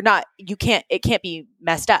like, it can't be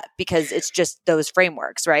messed up because it's just those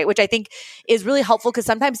frameworks, right? Which I think is really helpful, because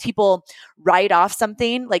sometimes people write off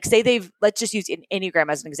something, like say let's just use an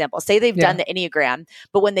Enneagram as an example. Say they've done the Enneagram,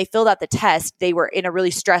 but when they filled out the test, they were in a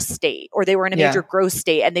really stressed state or they were in a major growth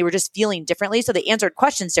state and they were just feeling differently. So they answered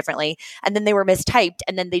questions differently and then they were mistyped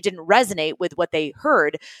and then they didn't resonate with what they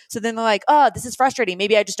heard. So then they're like, oh, this is frustrating.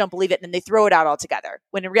 Maybe I just don't believe it. And then they throw it out altogether,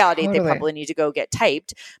 when in reality, they probably need to go get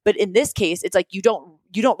typed. But in this case, it's like, you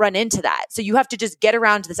don't run into that. So you have to just get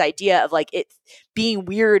around to this idea of like it being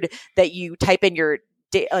weird that you type in your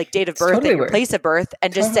date of birth and your place of birth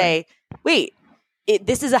and just say, wait,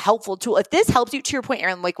 this is a helpful tool. If this helps you, to your point,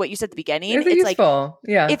 Erin, like what you said at the beginning, it's useful?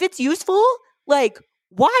 Like, if it's useful, like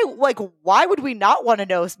why would we not want to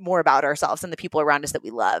know more about ourselves and the people around us that we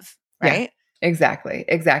love? Right. Exactly.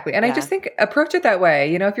 Exactly. And I Yeah. just think approach it that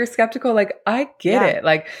way. If you're skeptical, like I get Yeah. it.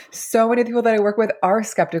 Like so many people that I work with are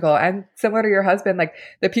skeptical, and similar to your husband, like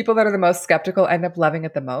the people that are the most skeptical end up loving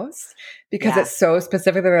it the most because Yeah. it's so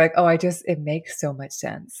specific. They're like, oh, it makes so much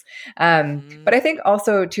sense. But I think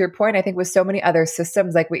also to your point, I think with so many other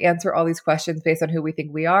systems, like we answer all these questions based on who we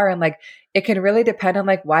think we are. And like, it can really depend on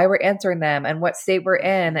like why we're answering them and what state we're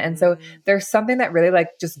in. And so there's something that really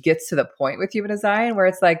like just gets to the point with human design where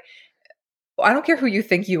it's like, I don't care who you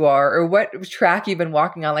think you are or what track you've been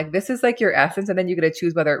walking on. Like, this is like your essence, and then you get to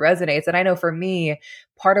choose whether it resonates. And I know for me,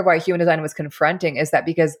 part of why human design was confronting is that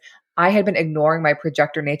because I had been ignoring my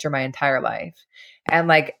projector nature my entire life. And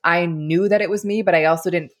like, I knew that it was me, but I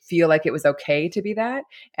also didn't feel like it was okay to be that.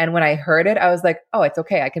 And when I heard it, I was like, oh, it's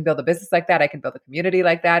okay. I can build a business like that. I can build a community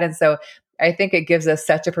like that. And so I think it gives us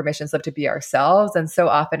such a permission slip to be ourselves. And so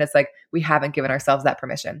often it's like we haven't given ourselves that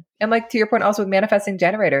permission. And like to your point, also with manifesting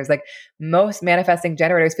generators, like most manifesting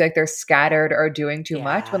generators feel like they're scattered or doing too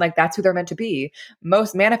much when like that's who they're meant to be.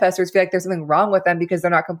 Most manifestors feel like there's something wrong with them because they're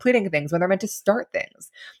not completing things when they're meant to start things.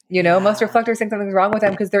 Most reflectors think something's wrong with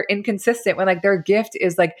them because they're inconsistent when like their gift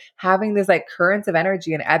is like having this like currents of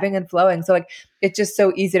energy and ebbing and flowing. So like it's just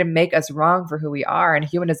so easy to make us wrong for who we are. And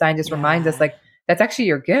human design just reminds us like that's actually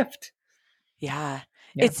your gift. Yeah.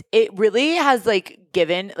 Yeah. It really has like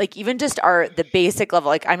given like even just the basic level.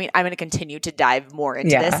 Like, I mean, I'm going to continue to dive more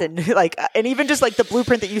into this and like, and even just like the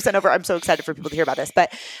blueprint that you sent over, I'm so excited for people to hear about this,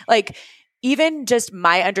 but like, even just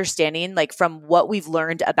my understanding, like from what we've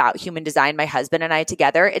learned about human design, my husband and I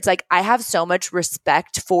together, it's like, I have so much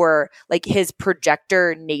respect for like his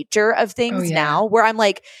projector nature of things now, where I'm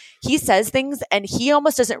like, he says things and he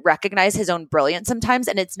almost doesn't recognize his own brilliance sometimes.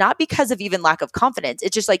 And it's not because of even lack of confidence.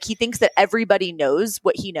 It's just like, he thinks that everybody knows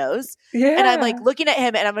what he knows. Yeah. And I'm like looking at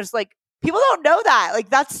him and I'm just like, people don't know that. Like,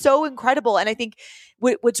 that's so incredible. And I think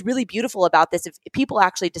what's really beautiful about this, if people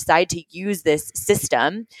actually decide to use this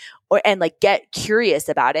system and like get curious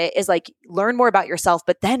about it, is like learn more about yourself.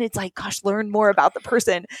 But then it's like, gosh, learn more about the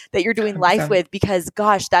person that you're doing life with, because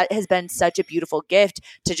gosh, that has been such a beautiful gift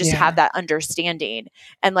to just have that understanding.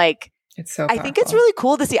 And like, it's so powerful. I think it's really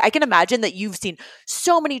cool to see. I can imagine that you've seen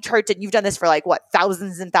so many charts and you've done this for like what,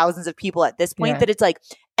 thousands and thousands of people at this point, that it's like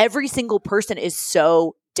every single person is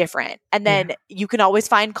so different. And then you can always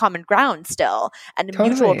find common ground still and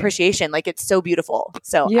mutual appreciation. Like, it's so beautiful.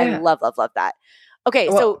 So I love that. Okay.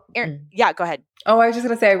 Well, so Erin, go ahead. Oh, I was just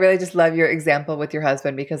going to say, I really just love your example with your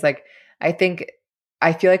husband, because like, I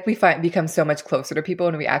feel like we become so much closer to people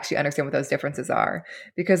when we actually understand what those differences are,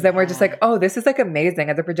 because then we're just like, oh, this is like amazing.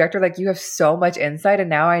 As a projector, like you have so much insight, and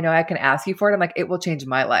now I know I can ask you for it. And like, it will change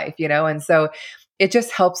my life, And so it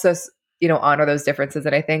just helps us, honor those differences.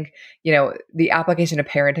 And I think, the application of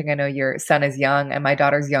parenting, I know your son is young and my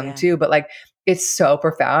daughter's young too, but like, it's so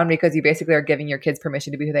profound because you basically are giving your kids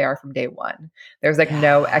permission to be who they are from day one. There's like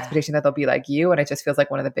no expectation that they'll be like you. And it just feels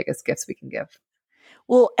like one of the biggest gifts we can give.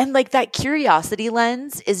 Well, and like that curiosity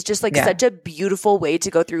lens is just like such a beautiful way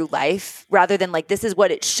to go through life, rather than like, this is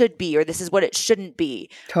what it should be, or this is what it shouldn't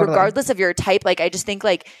be, regardless of your type. Like, I just think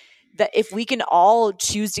like that if we can all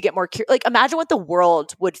choose to get more like, imagine what the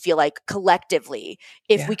world would feel like collectively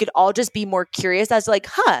if we could all just be more curious as to like,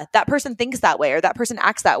 that person thinks that way, or that person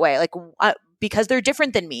acts that way. Like, because they're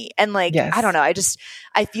different than me. And like, I don't know.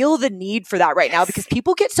 I feel the need for that right now, because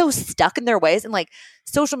people get so stuck in their ways, and like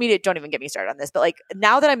social media, don't even get me started on this, but like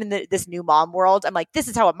now that I'm in this new mom world, I'm like, this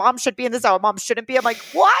is how a mom should be and this is how a mom shouldn't be. I'm like,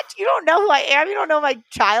 what? You don't know who I am. You don't know my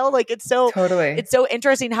child. Like, it's so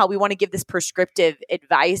interesting how we want to give this prescriptive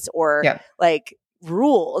advice or like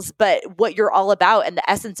rules, but what you're all about and the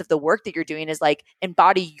essence of the work that you're doing is like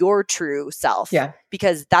embody your true self,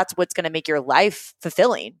 because that's what's going to make your life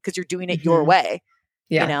fulfilling, because you're doing it your way.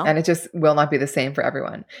 And it just will not be the same for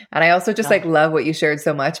everyone. And I also just like love what you shared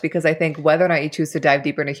so much, because I think whether or not you choose to dive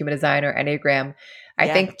deeper into human design or Enneagram, I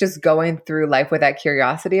think just going through life with that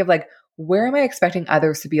curiosity of like, where am I expecting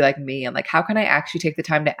others to be like me? And like, how can I actually take the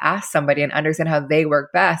time to ask somebody and understand how they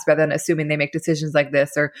work best, rather than assuming they make decisions like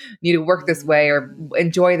this or need to work this way or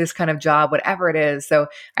enjoy this kind of job, whatever it is. So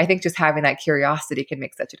I think just having that curiosity can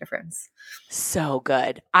make such a difference. So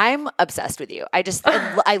good. I'm obsessed with you.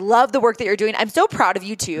 I love the work that you're doing. I'm so proud of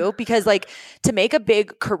you too, because like to make a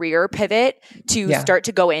big career pivot to start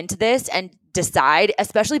to go into this and decide,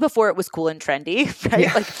 especially before it was cool and trendy,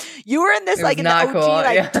 right? Like you were in this like in the OG,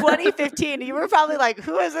 like 2015. You were probably like,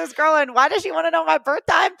 who is this girl and why does she want to know my birth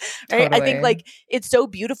time? Right? I think like it's so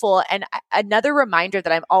beautiful. And another reminder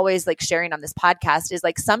that I'm always like sharing on this podcast is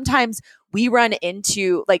like, sometimes we run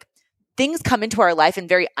into like things come into our life in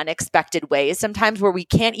very unexpected ways sometimes, where we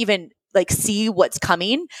can't even like see what's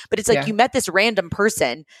coming, but it's like you met this random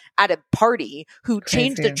person at a party who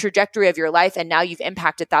changed the trajectory of your life, and now you've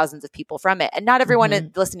impacted thousands of people from it. And not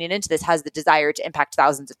everyone listening into this has the desire to impact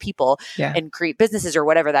thousands of people and create businesses or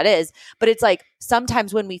whatever that is. But it's like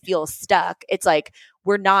sometimes when we feel stuck, it's like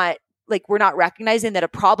we're not recognizing that a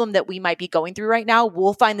problem that we might be going through right now,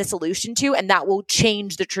 we'll find the solution to, and that will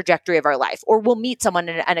change the trajectory of our life, or we'll meet someone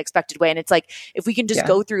in an unexpected way. And it's like, if we can just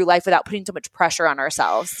go through life without putting so much pressure on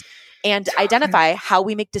ourselves and identify how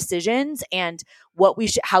we make decisions and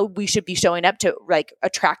how we should be showing up to like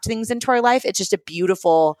attract things into our life. It's just a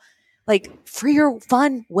beautiful, like freer,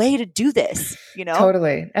 fun way to do this, you know?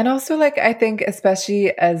 Totally. And also like, I think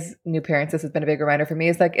especially as new parents, this has been a big reminder for me,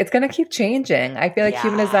 is like, it's going to keep changing. I feel like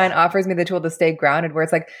human design offers me the tool to stay grounded, where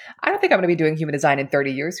it's like, I don't think I'm going to be doing human design in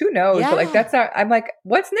 30 years. Who knows? But like, that's not, I'm like,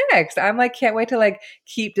 what's next? I'm like, can't wait to like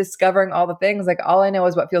keep discovering all the things. Like all I know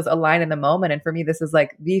is what feels aligned in the moment. And for me, this is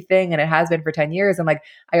like the thing. And it has been for 10 years. And like,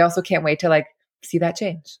 I also can't wait to like see that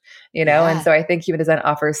change, you know? And so I think human design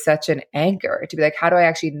offers such an anchor to be like, how do I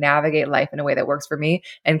actually navigate life in a way that works for me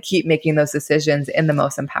and keep making those decisions in the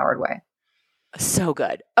most empowered way? So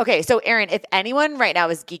good. Okay. So Erin, if anyone right now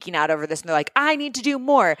is geeking out over this and they're like, I need to do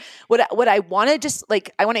more, what I want to just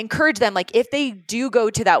like, I want to encourage them, like if they do go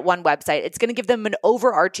to that one website, it's going to give them an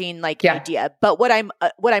overarching like idea. But what I'm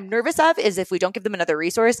nervous of is if we don't give them another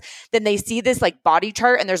resource, then they see this like body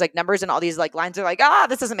chart and there's like numbers and all these like lines. They're like,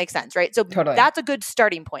 this doesn't make sense. Right. So that's a good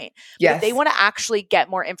starting point. But if they want to actually get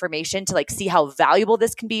more information to like see how valuable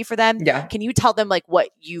this can be for them, can you tell them like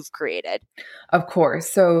what you've created? Of course.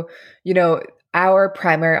 So, you know, our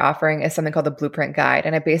primary offering is something called the Blueprint Guide.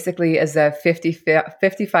 And it basically is a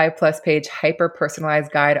 55 plus page hyper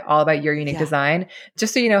personalized guide all about your unique design.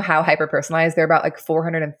 Just so you know how hyper personalized, there are about like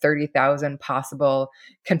 430,000 possible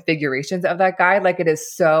configurations of that guide. Like it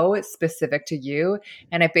is so specific to you.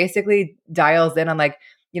 And it basically dials in on like,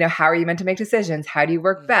 you know, how are you meant to make decisions? How do you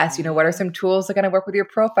work best? You know, what are some tools that kind of work with your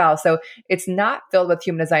profile? So it's not filled with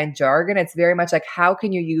human design jargon. It's very much like, how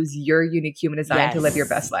can you use your unique human design to live your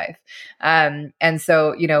best life? And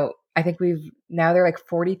so, you know, I think now there are like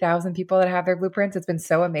 40,000 people that have their blueprints. It's been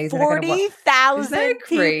so amazing. 40,000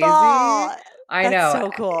 people. I know.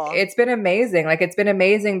 So cool. It's been amazing. Like it's been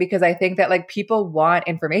amazing because I think that like people want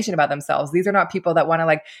information about themselves. These are not people that want to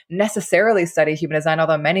like necessarily study human design,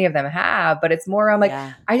 although many of them have, but it's more around like,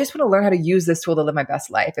 I just want to learn how to use this tool to live my best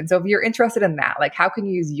life. And so if you're interested in that, like how can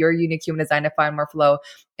you use your unique human design to find more flow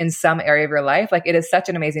in some area of your life? Like it is such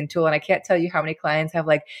an amazing tool. And I can't tell you how many clients have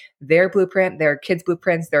like their blueprint, their kids'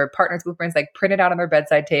 blueprints, their partner's blueprints, like printed out on their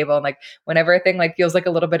bedside table. And like whenever a thing like feels like a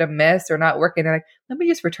little bit amiss or not working, they're like, let me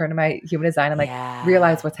just return to my human design and like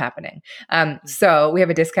realize what's happening. So we have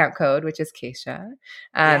a discount code, which is Keisha.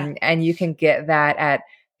 And you can get that at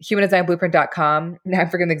humandesignblueprint.com. Now I'm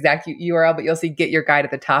forgetting the exact URL, but you'll see get your guide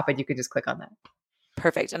at the top and you can just click on that.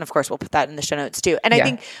 Perfect. And of course we'll put that in the show notes too. And I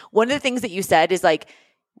think one of the things that you said is like,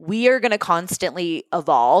 we are going to constantly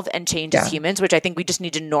evolve and change as humans, which I think we just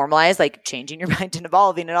need to normalize, like changing your mind and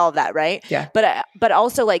evolving and all of that. Right. Yeah. But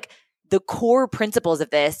also like the core principles of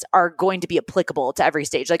this are going to be applicable to every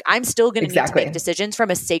stage. Like I'm still going to need to make decisions from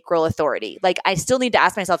a sacral authority. Like I still need to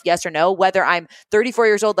ask myself yes or no, whether I'm 34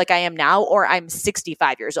 years old, like I am now, or I'm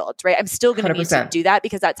 65 years old, right? I'm still going to need to do that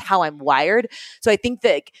because that's how I'm wired. So I think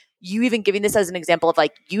that you even giving this as an example of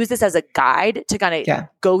like, use this as a guide to kind of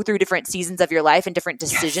go through different seasons of your life and different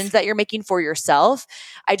decisions that you're making for yourself.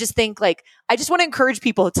 I just think like, I just want to encourage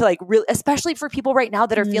people to like really, especially for people right now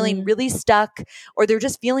that are feeling really stuck, or they're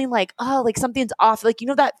just feeling like, oh, like something's off. Like, you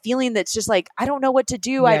know, that feeling that's just like, I don't know what to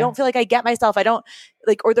do. I don't feel like I get myself. I don't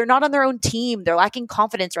like, or they're not on their own team. They're lacking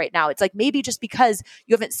confidence right now. It's like, maybe just because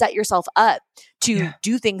you haven't set yourself up to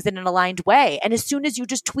do things in an aligned way. And as soon as you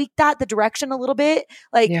just tweak the direction a little bit,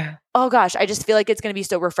 like, oh gosh, I just feel like it's going to be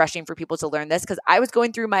so refreshing for people to learn this. Cause I was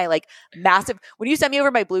going through my like massive, when you sent me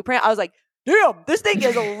over my blueprint, I was like, damn, this thing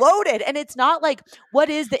is loaded. And it's not like, what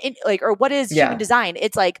is what is human design?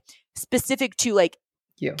 It's like specific to like,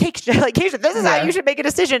 Keisha, this is how you should make a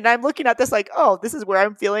decision. And I'm looking at this like, oh, this is where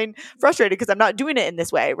I'm feeling frustrated because I'm not doing it in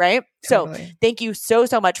this way. Right. Totally. So thank you so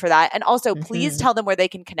much for that. And also please tell them where they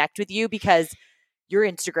can connect with you, because your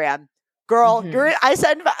Instagram, girl, I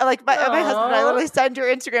send like my husband and I literally send your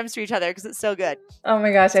Instagrams to each other because it's so good. Oh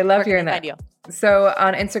my gosh. I love hearing that. So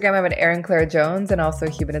on Instagram, I'm at Erin Claire Jones and also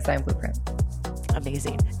Human Design Blueprint.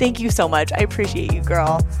 Amazing. Thank you so much. I appreciate you,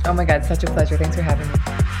 girl. Oh my God. Such a pleasure. Thanks for having me.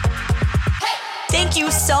 Thank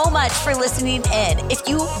you so much for listening in. If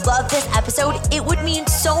you love this episode, it would mean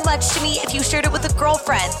so much to me if you shared it with a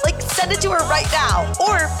girlfriend. Like, send it to her right now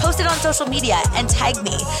or post it on social media and tag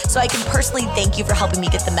me so I can personally thank you for helping me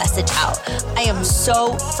get the message out. I am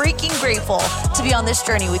so freaking grateful to be on this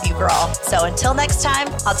journey with you, girl. So until next time,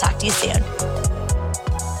 I'll talk to you soon.